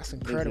 That's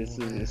incredible,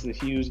 man. it's a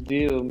huge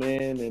deal,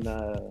 man, and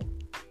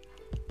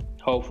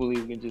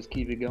hopefully we can just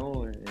keep it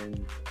going,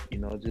 and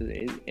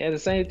at the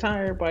same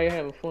time, everybody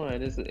having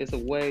fun. It's a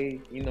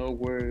way,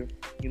 where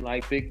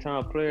like big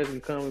time players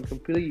can come and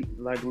compete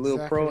like a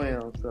little pro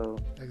Exactly. am. So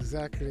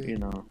Exactly. you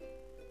know,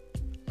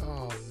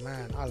 Oh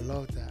man, I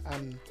love that.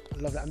 And I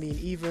love that. I mean,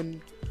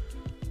 even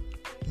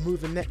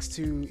moving next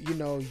to,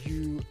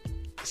 you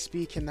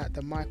speaking at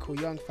the Michael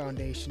Young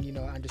Foundation,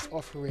 and just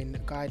offering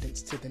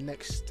guidance to the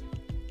next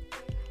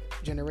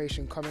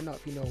generation coming up,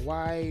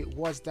 why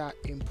was that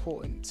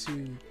important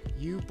to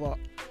you? But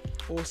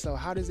also,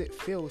 how does it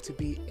feel to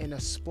be in a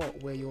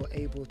spot where you're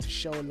able to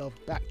show love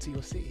back to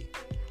your city?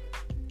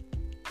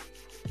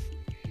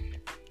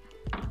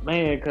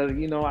 man, because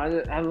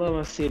I love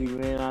my city,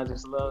 man. I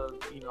just love,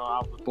 I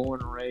was born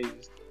and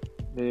raised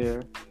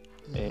there,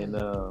 and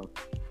Hmm.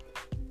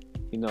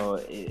 you know,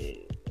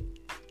 it,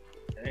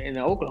 and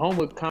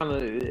Oklahoma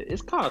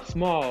it's kind of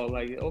small.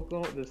 Like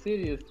Oklahoma, the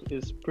city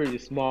is pretty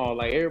small.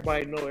 Like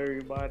everybody know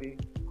everybody,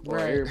 or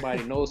Right.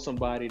 everybody knows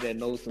somebody that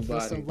knows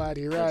There's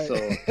somebody, somebody, and right? so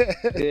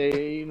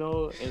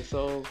yeah, and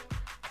so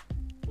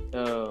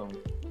um,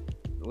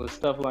 with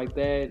stuff like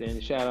that.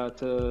 And shout out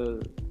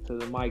to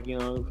the Mike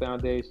Young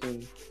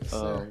Foundation, Yes,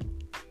 sir.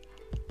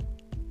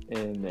 um,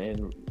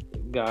 and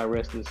God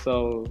rest his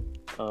soul.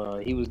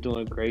 He was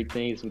doing great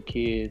things with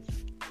kids,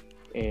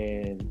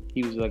 and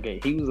he was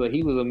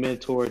a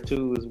mentor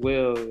too as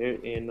well,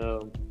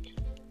 and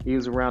he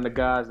was around the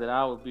guys that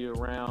I would be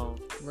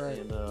around, Right.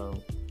 and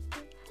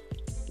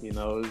it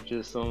was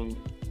just it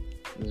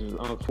was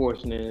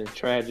unfortunate and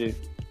tragic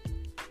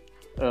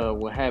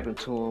what happened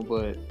to him,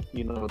 but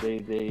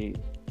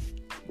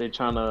they're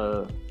trying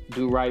to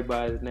do right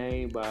by his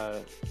name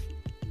by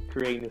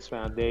creating this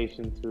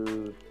foundation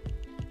to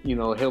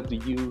help the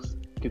youth,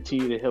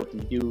 continue to help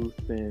the youth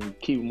and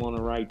keep them on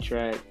the right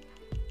track,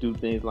 do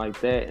things like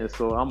that. And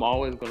so I'm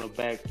always going to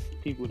back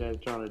people that are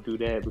trying to do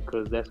that,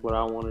 because that's what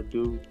I want to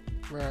do.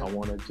 Right. I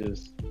want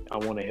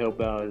to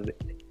help out as,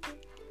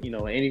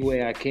 any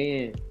way I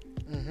can.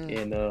 Hmm.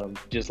 And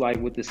just like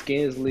with the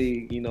Skins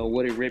League,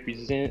 what it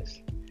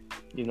represents,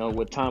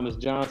 with Thomas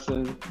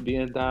Johnson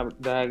being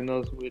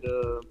diagnosed with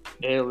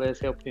ALS,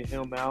 helping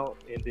him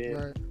out, and then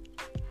Right.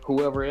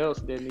 whoever else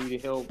that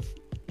needed help,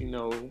 you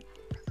know.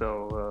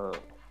 So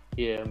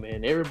yeah,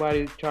 man,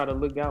 everybody try to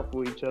look out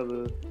for each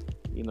other,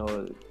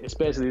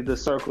 especially the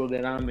circle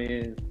that I'm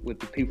in with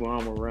the people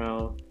I'm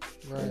around,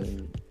 Right.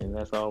 and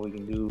that's all we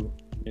can do.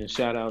 And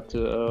shout out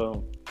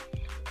to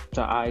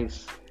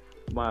Ice,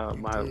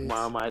 Indeed.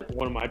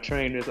 One of my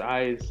trainers,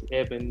 Ice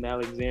Evan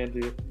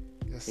Alexander.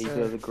 Yes, He sir.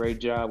 does a great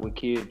job with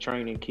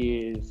training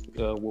kids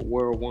with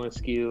World One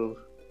skills.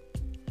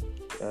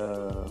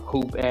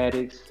 Hoop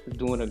Addicts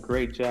doing a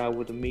great job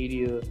with the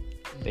media.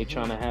 They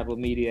trying Hmm. to have a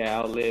media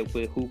outlet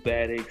with Hoop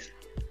Addicts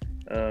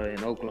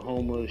in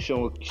Oklahoma,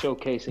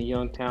 showcasing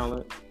young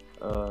talent.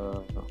 Uh,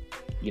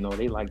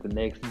 they like the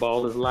next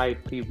Ball is Life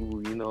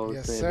people. You know, what I'm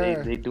Yes, saying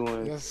sir.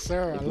 Yes,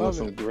 sir. they I doing love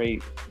some it.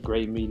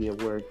 great media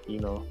work.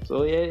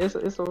 So yeah,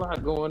 it's a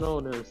lot going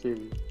on in the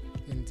city.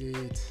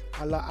 Indeed.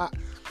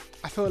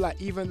 I feel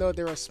like even though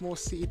they're a small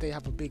city, they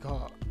have a big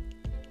heart.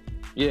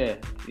 Yeah,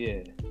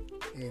 yeah.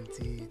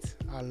 Indeed.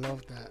 I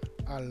love that.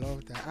 I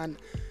love that.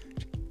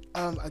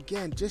 And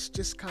again,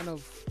 just kind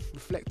of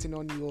reflecting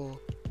on your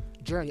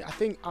journey, I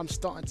think I'm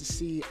starting to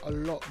see a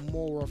lot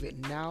more of it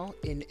now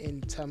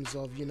in terms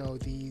of,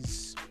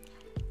 these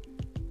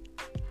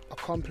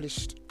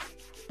accomplished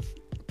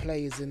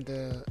players in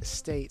the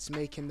States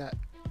making that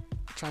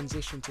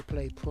transition to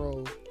play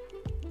pro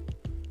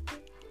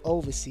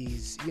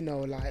overseas.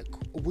 Like,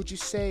 would you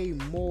say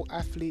more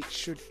athletes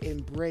should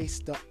embrace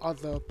the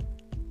other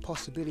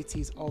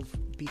possibilities of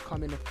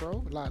becoming a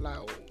pro? Like,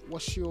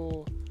 what's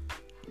your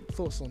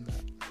thoughts on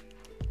that?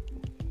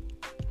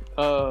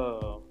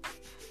 Uh,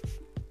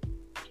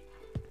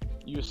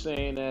 you're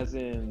saying as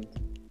in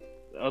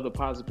other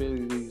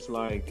possibilities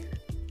like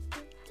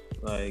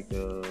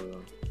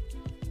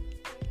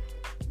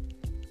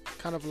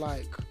Kind of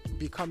like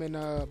becoming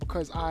a,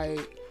 because I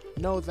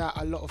know that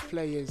a lot of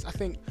players, I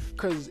think,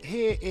 because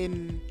here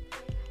in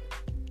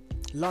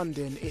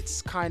London,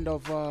 it's kind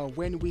of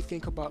when we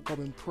think about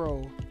going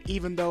pro,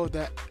 even though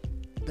the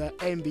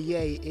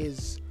NBA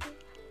is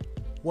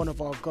one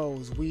of our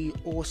goals, we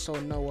also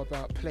know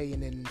about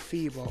playing in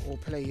FIBA or yeah,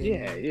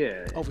 playing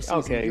yeah. overseas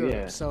in Okay, Europe.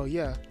 yeah. So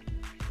yeah,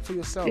 for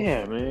yourself,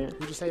 Yeah, man.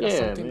 would you say that's Yeah,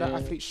 something that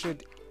man. athletes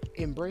should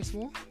embrace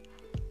more?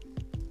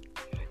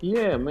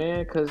 Yeah,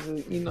 man, cuz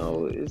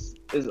Hmm.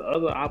 it's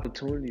other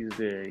opportunities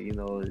there, it's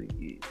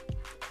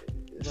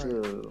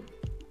Right.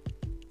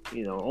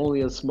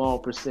 only a small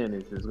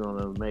percentage is going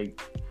to make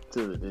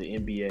to the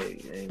NBA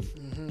and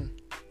Hmm.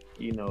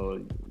 you know,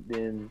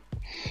 then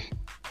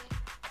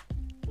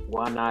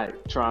why not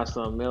try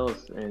something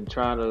else and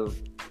try to,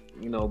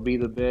 be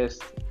the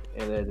best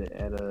in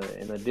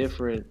a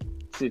different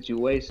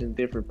situation,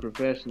 different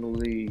professional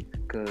league?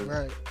 Because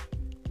Right.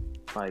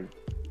 like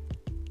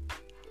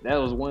that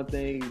was one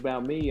thing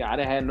about me. I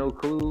didn't had no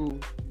clue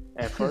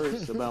at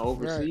first about Right.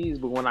 overseas,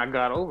 but when I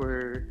got over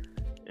here,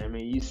 I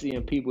mean, you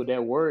seeing people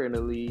that were in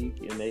the league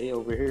and they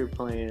over here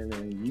playing,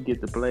 and you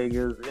get to play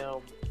against them,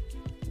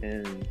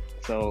 and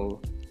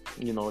so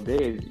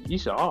they you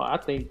should all I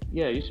think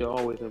yeah you should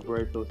always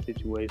embrace those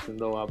situations,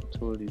 those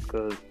opportunities,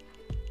 because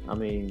I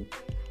mean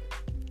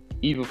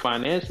even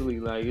financially,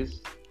 like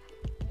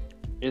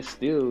it's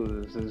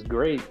still it's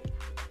great.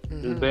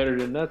 It's Hmm. better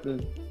than nothing.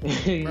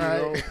 you Right.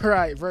 know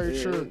Right.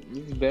 Very true.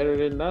 it's better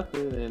than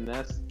nothing, and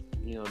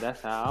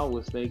that's how I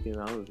was thinking.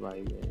 I was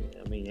like,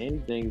 I mean,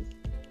 anything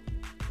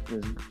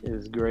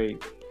is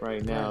great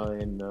right now,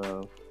 Right. and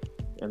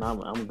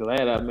I'm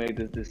glad I made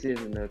this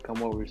decision to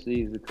come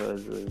overseas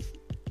because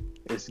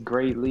it's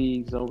great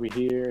leagues over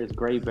here. It's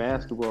great Hmm.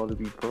 basketball to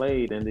be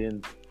played,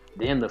 and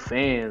then the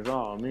fans.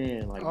 Oh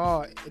man, like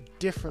Oh,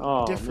 different,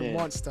 oh different man,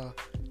 monster.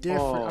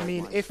 Different. I oh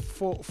mean, my, if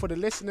for the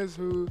listeners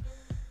who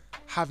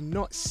have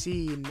not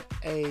seen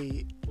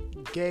a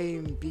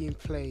game being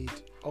played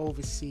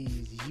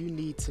overseas, you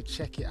need to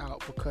check it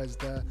out because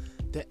the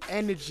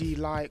energy.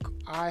 Like,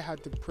 I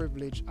had the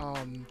privilege.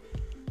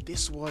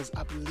 This was,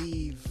 I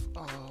believe,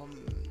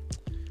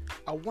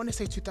 I want to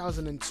say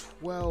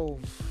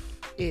 2012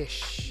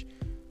 ish.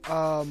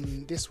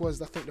 This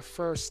was, I think, the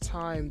first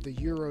time the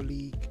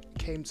EuroLeague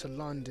came to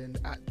London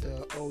at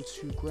the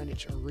O2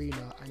 Greenwich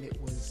Arena, and it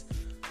was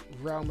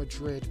Real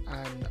Madrid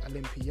and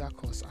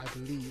Olympiacos, I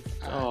believe.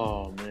 And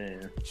oh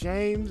man.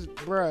 James,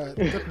 bruh,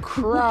 the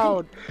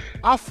crowd,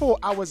 I thought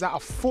I was at a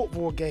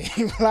football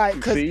game, like,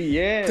 because See,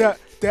 yeah,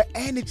 the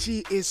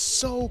energy is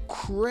so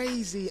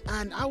crazy.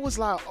 And I was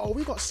like, oh,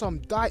 we got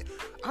some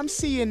I'm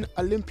seeing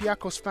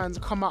Olympiacos fans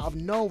come out of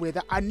nowhere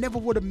that I never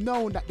would have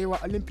known that there were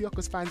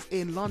Olympiacos fans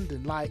in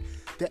London. Like,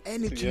 the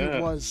energy yeah.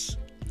 was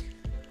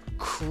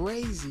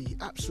crazy,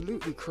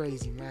 absolutely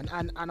crazy, man.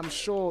 And I'm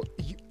sure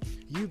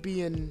you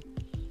being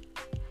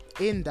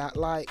in that,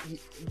 like,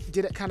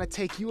 did it kind of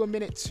take you a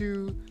minute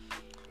to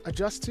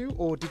adjust to,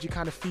 or did you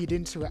kind of feed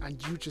into it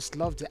and you just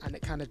loved it and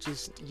it kind of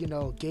just,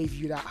 gave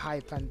you that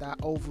hype and that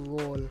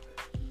overall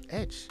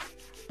edge?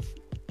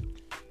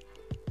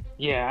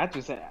 Yeah,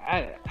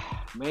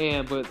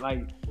 man, but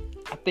like,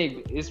 I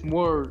think it's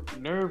more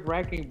nerve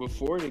wracking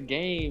before the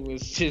game.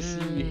 It's just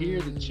you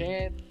hear the Mm,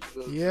 chant,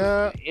 the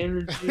yeah.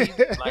 energy,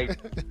 like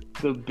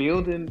the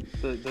building,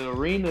 the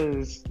arena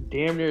is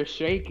damn near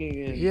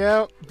shaking, and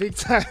Yeah, big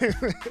time.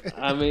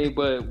 I mean,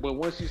 but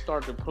once you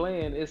start to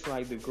playing, it's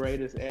like the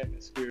greatest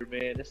atmosphere,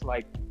 man. It's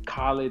like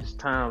college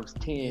times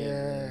 10,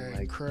 man. Yeah,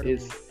 Like incredible.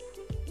 it's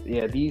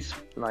yeah, these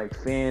like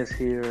fans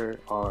here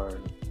are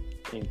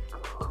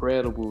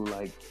incredible.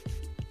 Like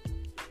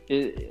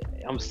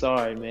I'm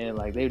sorry, man.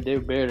 Like they're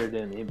better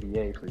than the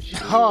NBA for sure.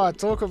 Oh,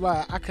 talk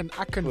about it. I can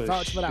For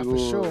vouch for that for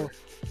sure. sure.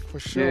 For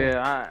sure.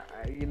 Yeah,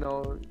 you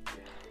know,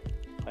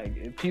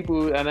 like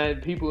people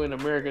in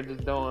America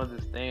just don't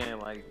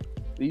understand. Like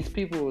these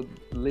people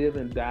live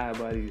and die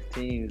by these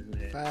teams,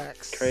 man. It's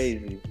Facts.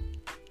 crazy.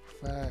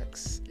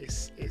 Facts.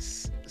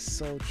 It's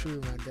so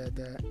true, man.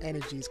 The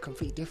energy is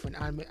completely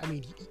different. I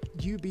mean,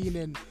 you being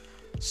in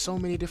so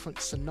many different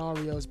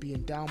scenarios,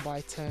 being down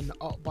by 10,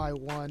 up by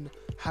 1,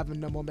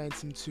 having the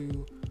momentum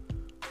to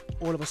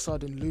all of a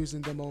sudden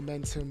losing the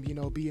momentum,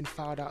 being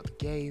fouled out the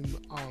game,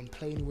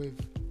 playing with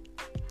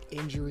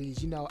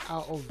injuries,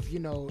 out of,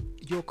 your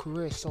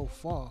career so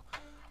far.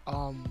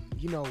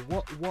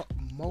 What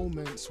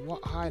moments,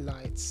 what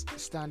highlights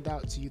stand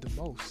out to you the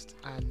most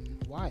and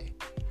why?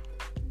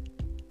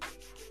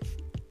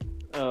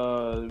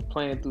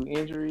 Playing through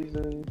injuries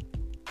and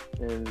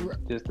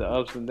just the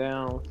ups and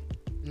downs.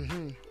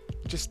 Mm-hmm.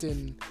 Just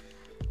in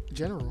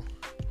general.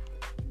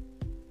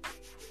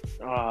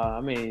 I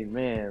mean,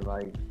 man,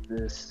 like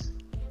this.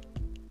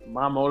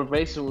 My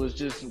motivation was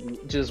just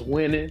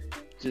winning,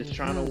 just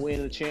trying to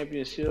win a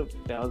championship.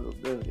 That was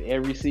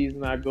every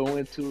season I go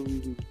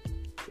into,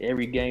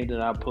 every game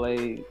that I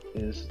play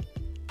is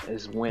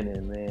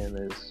winning, man.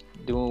 Is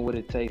doing what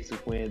it takes to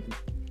win,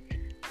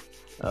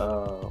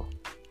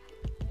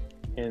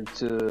 and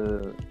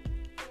to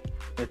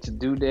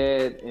do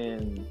that,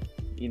 and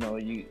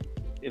you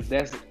if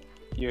that's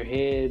your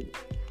head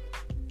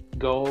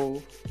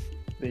goal,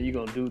 then you're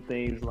gonna do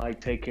things like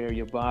take care of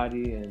your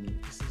body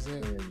This is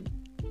it. and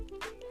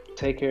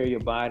take care of your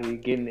body,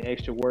 getting the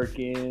extra work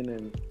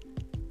in,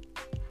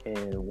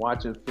 and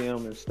watching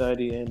film and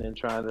studying and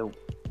trying to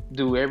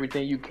do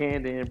everything you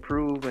can to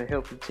improve and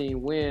help the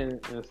team win.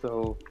 And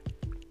so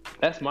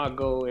that's my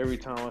goal every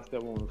time I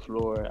step on the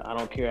floor. I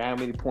don't care how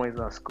many points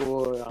I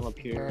score. I don't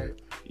care,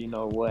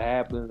 what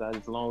happens.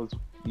 As long as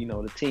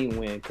the team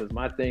win. Because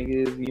my thing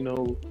is,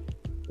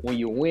 when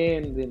you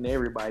win, then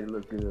everybody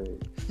look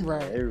good.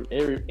 Right.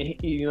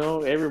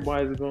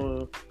 Everybody's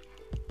gonna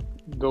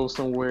go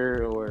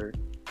somewhere or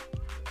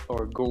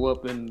go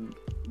up in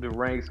the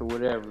ranks or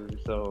whatever.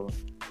 So,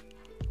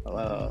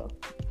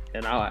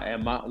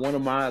 one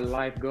of my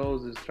life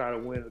goals is try to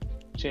win a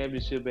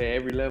championship at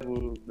every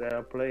level that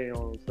I play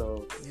on.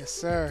 So, Yes,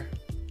 sir.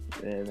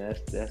 and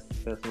that's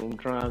what I'm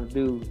trying to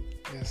do.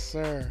 Yes,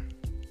 sir.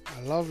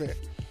 I love it.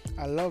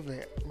 I love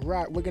it.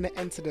 Right, we're gonna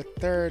enter the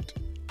third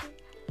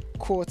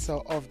quarter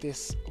of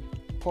this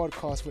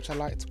podcast, which I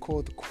like to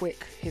call the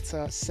quick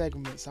hitter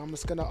segment. So I'm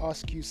just gonna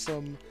ask you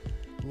some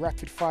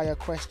rapid fire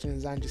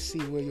questions and just see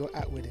where you're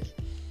at with it.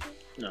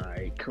 All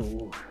right,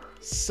 cool.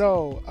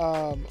 So,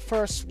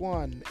 first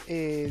one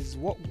is,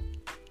 what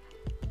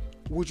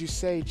would you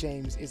say,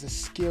 James, is a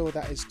skill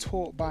that is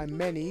taught by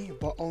many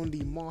but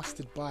only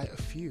mastered by a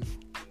few?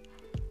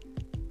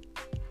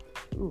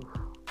 Ooh.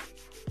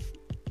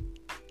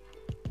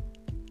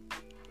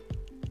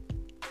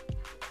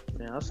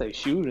 Man, I'll say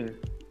shooting.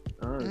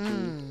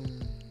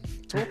 Honestly.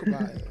 Talk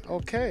about it.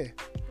 Okay.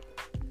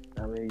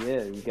 I mean,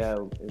 yeah,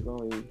 it's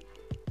only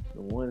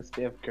the one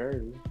Steph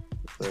Curry.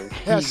 So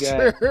That's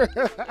true.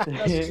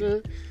 That's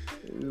true.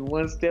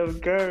 One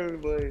Steph Curry,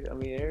 but I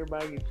mean,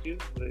 everybody can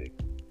shoot, but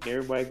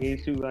everybody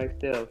can't shoot like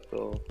Steph.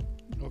 So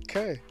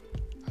Okay.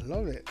 I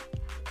love it.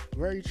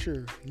 Very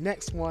true.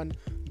 Next one,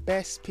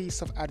 best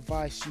piece of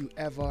advice you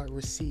ever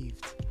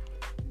received.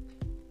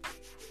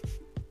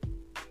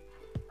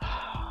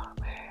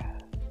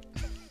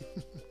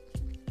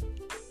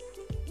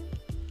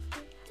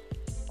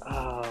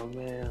 Oh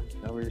man,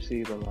 I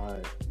received a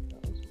lot.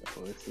 I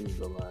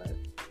received a lot.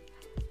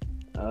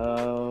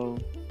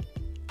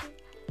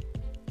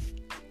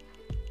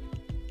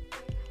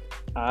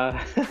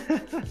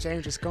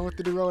 James just going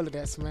through the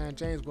Rolodex, man.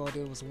 James, well,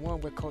 there was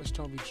one where Coach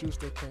told me, Juice,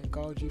 they can't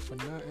guard you for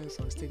nothing,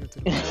 so he's taking to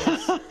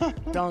the post,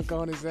 dunk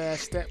on his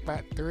ass, step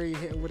back 3,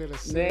 hit him with an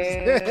assist.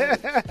 Man,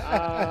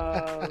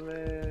 oh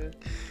man,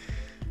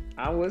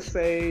 I would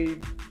say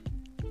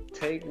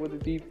take what the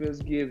defense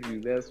gives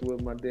you. That's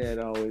what my dad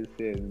always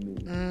said to me.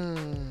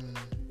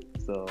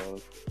 So,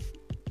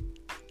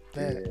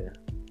 Bet.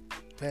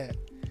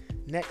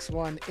 Next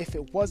one, if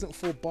it wasn't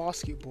for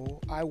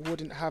basketball, I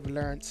wouldn't have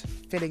learnt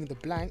filling the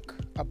blank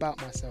about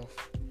myself.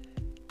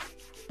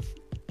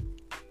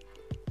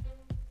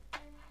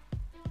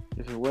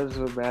 If it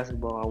wasn't for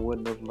basketball, I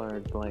wouldn't have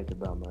learned blank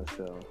about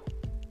myself.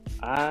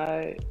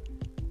 I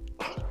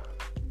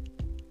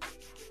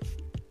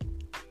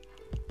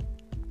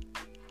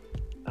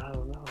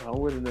don't know. I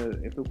wouldn't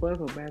have. If it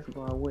wasn't for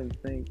basketball, I wouldn't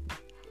think.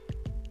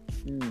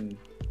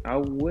 I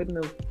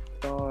wouldn't have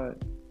thought.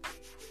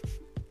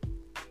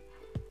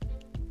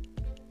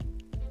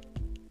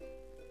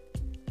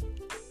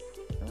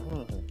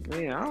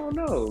 Man, I don't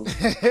know.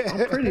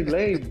 I'm pretty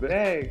laid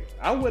back.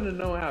 I wouldn't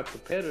have known how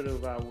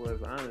competitive I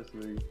was,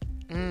 honestly.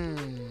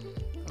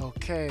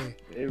 Okay.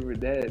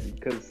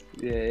 Because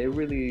it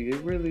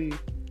really,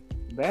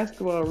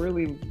 basketball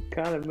really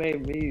kind of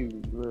made me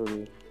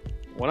little.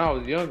 When I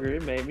was younger,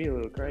 it made me a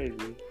little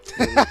crazy.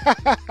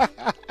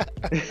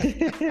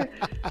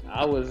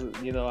 I was,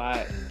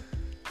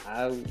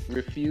 I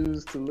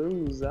refused to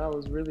lose. I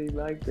was really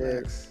like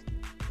that. Facts.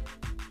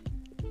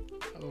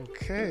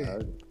 Okay.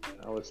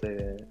 I would say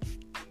that.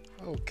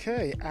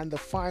 Okay. And the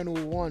final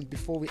one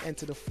before we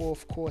enter the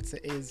fourth quarter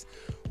is,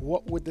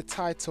 what would the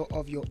title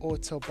of your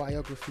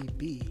autobiography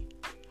be?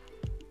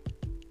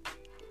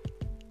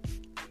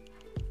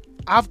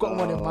 I've got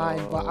one in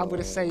mind, but I'm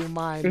gonna say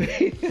mine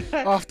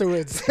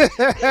afterwards.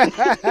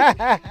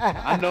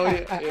 I know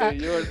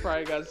yours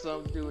probably got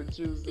something to do with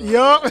you. So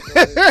Yup.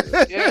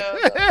 Yeah.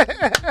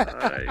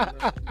 Alright.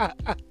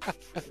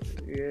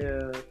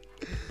 Yeah.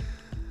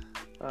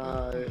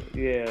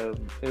 Yeah,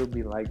 it would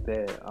be like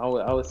that. I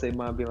would say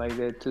mine be like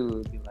that too. It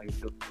would be like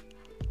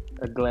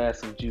a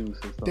glass of juice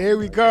or something. There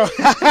we like go.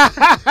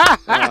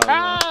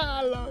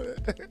 I love it.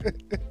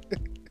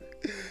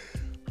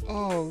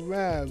 Oh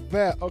man,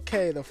 but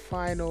okay, the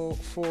final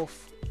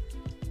fourth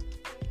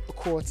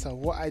quarter.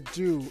 What I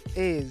do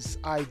is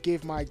I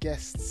give my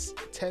guests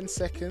 10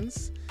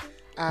 seconds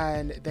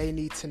and they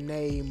need to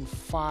name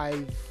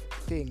 5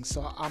 things.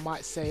 So I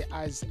might say,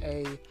 as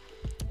a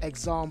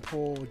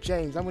example,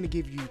 James, I'm going to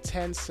give you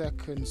 10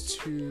 seconds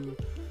to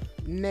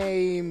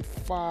name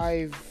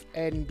 5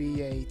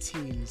 NBA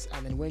teams,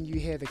 and then when you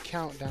hear the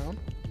countdown,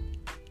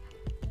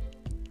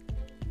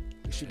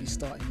 we should be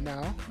starting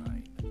now.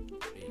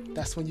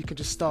 That's when you can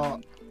just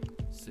start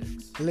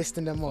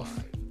listing them off.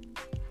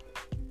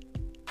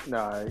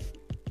 Alright.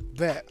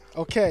 Bet.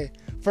 Okay,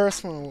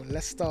 first one,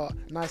 let's start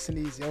nice and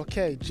easy.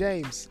 Okay,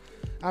 James,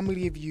 I'm going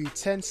to give you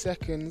 10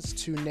 seconds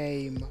to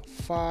name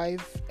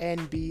 5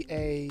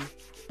 NBA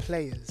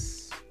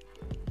players.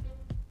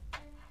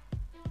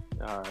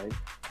 Alright.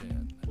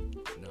 10,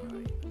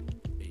 9,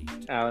 8,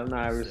 Allen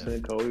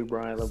Iverson, 7, Kobe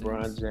Bryant,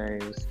 LeBron 6,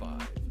 James,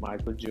 5,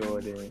 Michael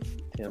Jordan,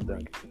 Tim 3,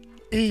 Duncan.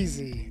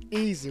 Easy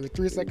with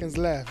 3 seconds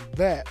left.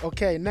 Bet.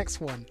 Okay, next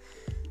one.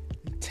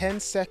 10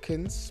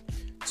 seconds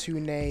to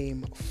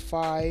name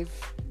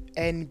 5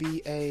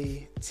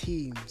 NBA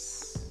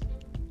teams.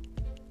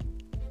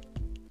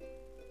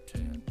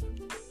 10,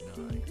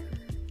 9,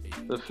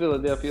 8, The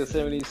Philadelphia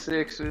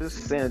 76ers,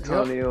 San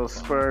Antonio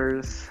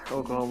Spurs,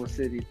 Oklahoma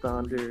City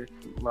Thunder,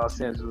 Los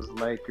Angeles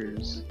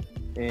Lakers,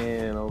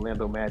 and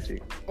Orlando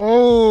Magic.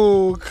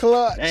 Oh,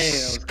 clutch. Damn,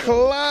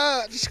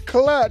 that was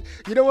Clutch.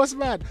 You know what's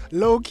mad?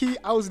 Low key,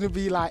 I was gonna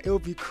be like, it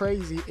would be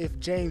crazy if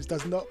James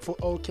does not put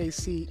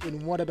OKC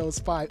in one of those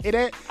 5.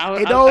 It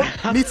don't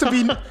need to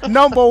be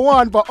number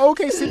 1, but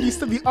OKC needs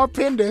to be up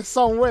in there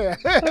somewhere.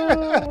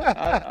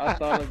 I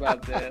thought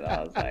about that.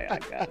 I was like, I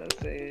gotta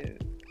say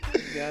it.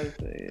 Gotta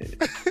say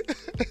it.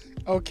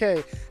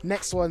 Okay,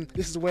 next one.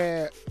 This is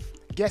where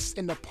guests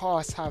in the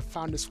past have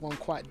found this one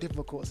quite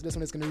difficult. So this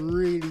one is going to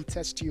really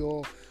test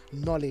your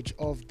knowledge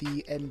of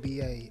the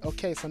NBA.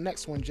 Okay, so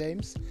next one,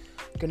 James.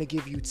 I'm going to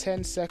give you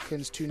 10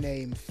 seconds to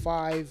name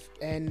 5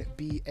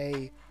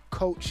 NBA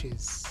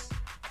coaches.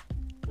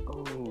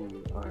 Oh,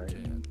 all right.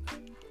 10,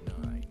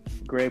 9,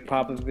 Greg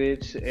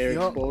Popovich, Eric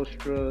Yup.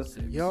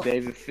 Spoelstra, Yup.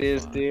 David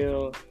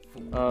Fisdale,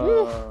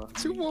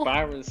 2 more.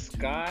 Byron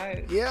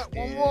Scott. Yeah,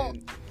 one more.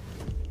 and-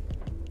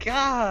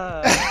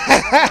 God.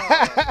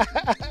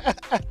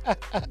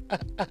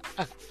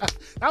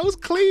 That was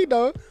clean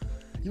though.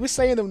 You were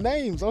saying them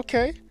names.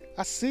 Okay,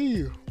 I see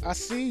you.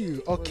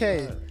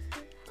 Okay.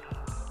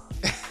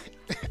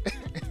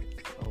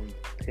 I'm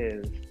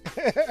pissed.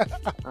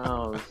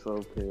 I'm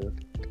so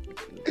pissed.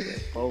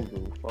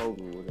 Fogel.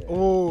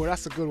 Oh,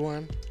 that's a good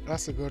one.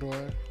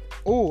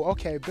 Oh,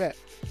 okay, bet.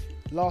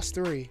 Last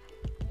 3.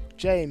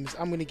 James,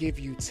 I'm going to give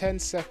you 10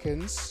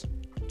 seconds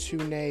to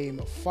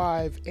name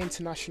 5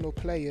 international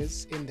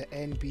players in the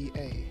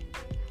NBA.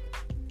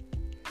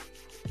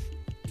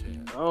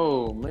 10,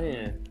 Oh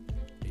man,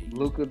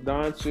 Luka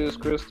Doncic,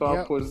 Kristaps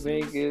Yep.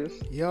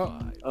 Porzingis,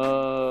 Yup.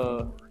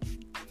 5,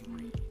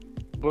 3,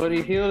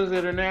 Buddy Hills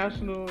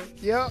International.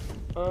 Yup.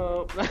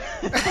 Oh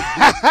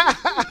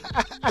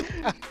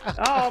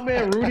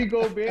man, Rudy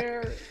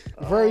Gobert.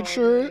 Very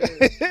true. Man.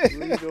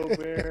 Rudy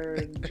Gobert,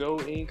 and Joe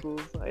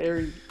Ingles.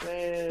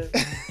 Man,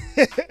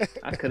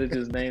 I could have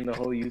just named the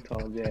whole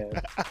Utah Jazz.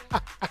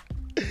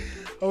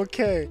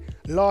 Okay,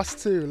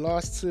 last two.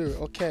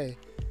 Okay,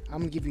 I'm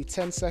going to give you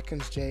 10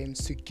 seconds,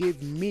 James, to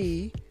give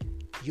me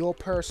your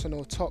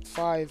personal top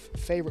 5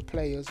 favorite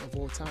players of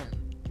all time.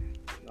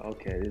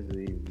 Okay, this is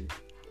easy.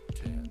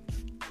 10,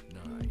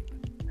 9,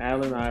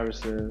 Allen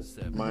Iverson,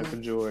 7, Michael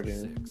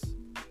Jordan, 6,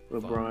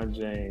 LeBron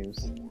James,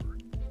 4,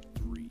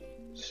 3,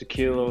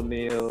 Shaquille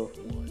O'Neal,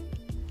 1.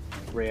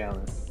 Ray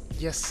Allen.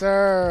 Yes,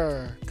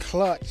 sir.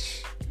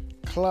 Clutch.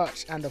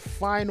 And the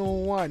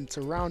final one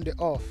to round it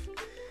off.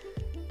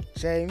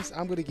 James,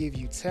 I'm going to give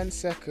you 10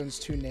 seconds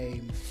to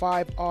name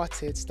 5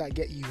 artists that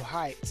get you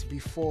hyped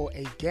before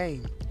a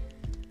game.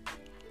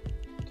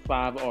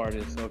 5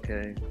 artists,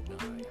 okay.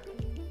 9,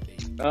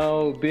 8,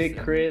 Oh, Big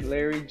Crit,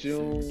 Larry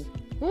June,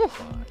 Woo.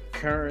 5,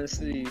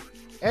 Currency,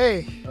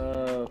 Hey.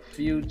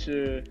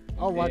 Future,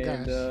 Oh my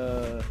and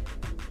gosh.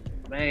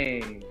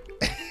 man,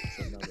 it's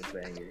another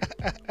banger.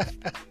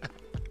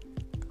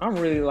 I'm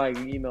really like,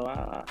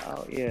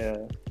 yeah.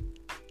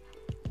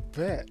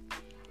 Bet.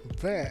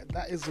 Bet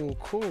that is all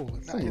cool.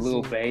 That Some is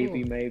little all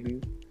baby cool.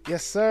 maybe.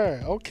 Yes,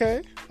 sir.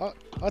 Okay,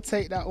 I'll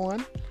take that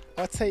one.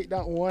 I'll take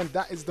that one.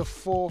 That is the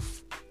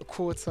fourth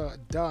quarter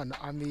done.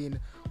 I mean,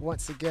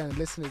 once again,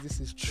 listeners, this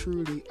is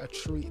truly a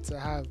treat to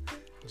have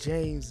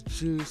James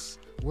Juice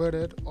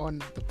Woodard on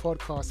the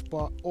podcast.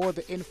 But all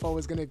the info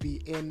is going to be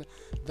in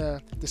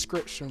the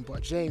description.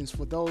 But James,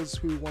 for those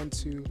who want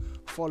to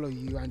follow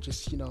you and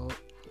just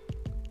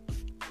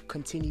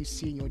continue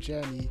seeing your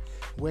journey,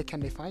 where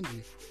can they find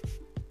you?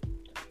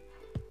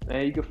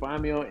 And you can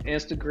find me on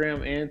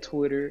Instagram and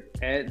Twitter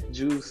at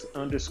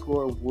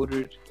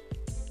Juice_Woodard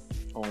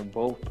on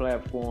both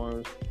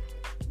platforms.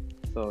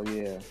 So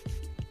yeah,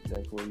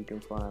 that's where you can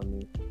find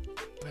me.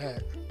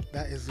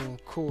 That is all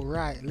cool.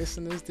 Right,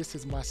 listeners, this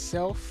is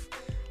myself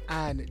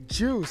and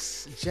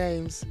Juice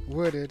James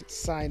Woodard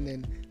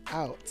signing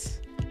out.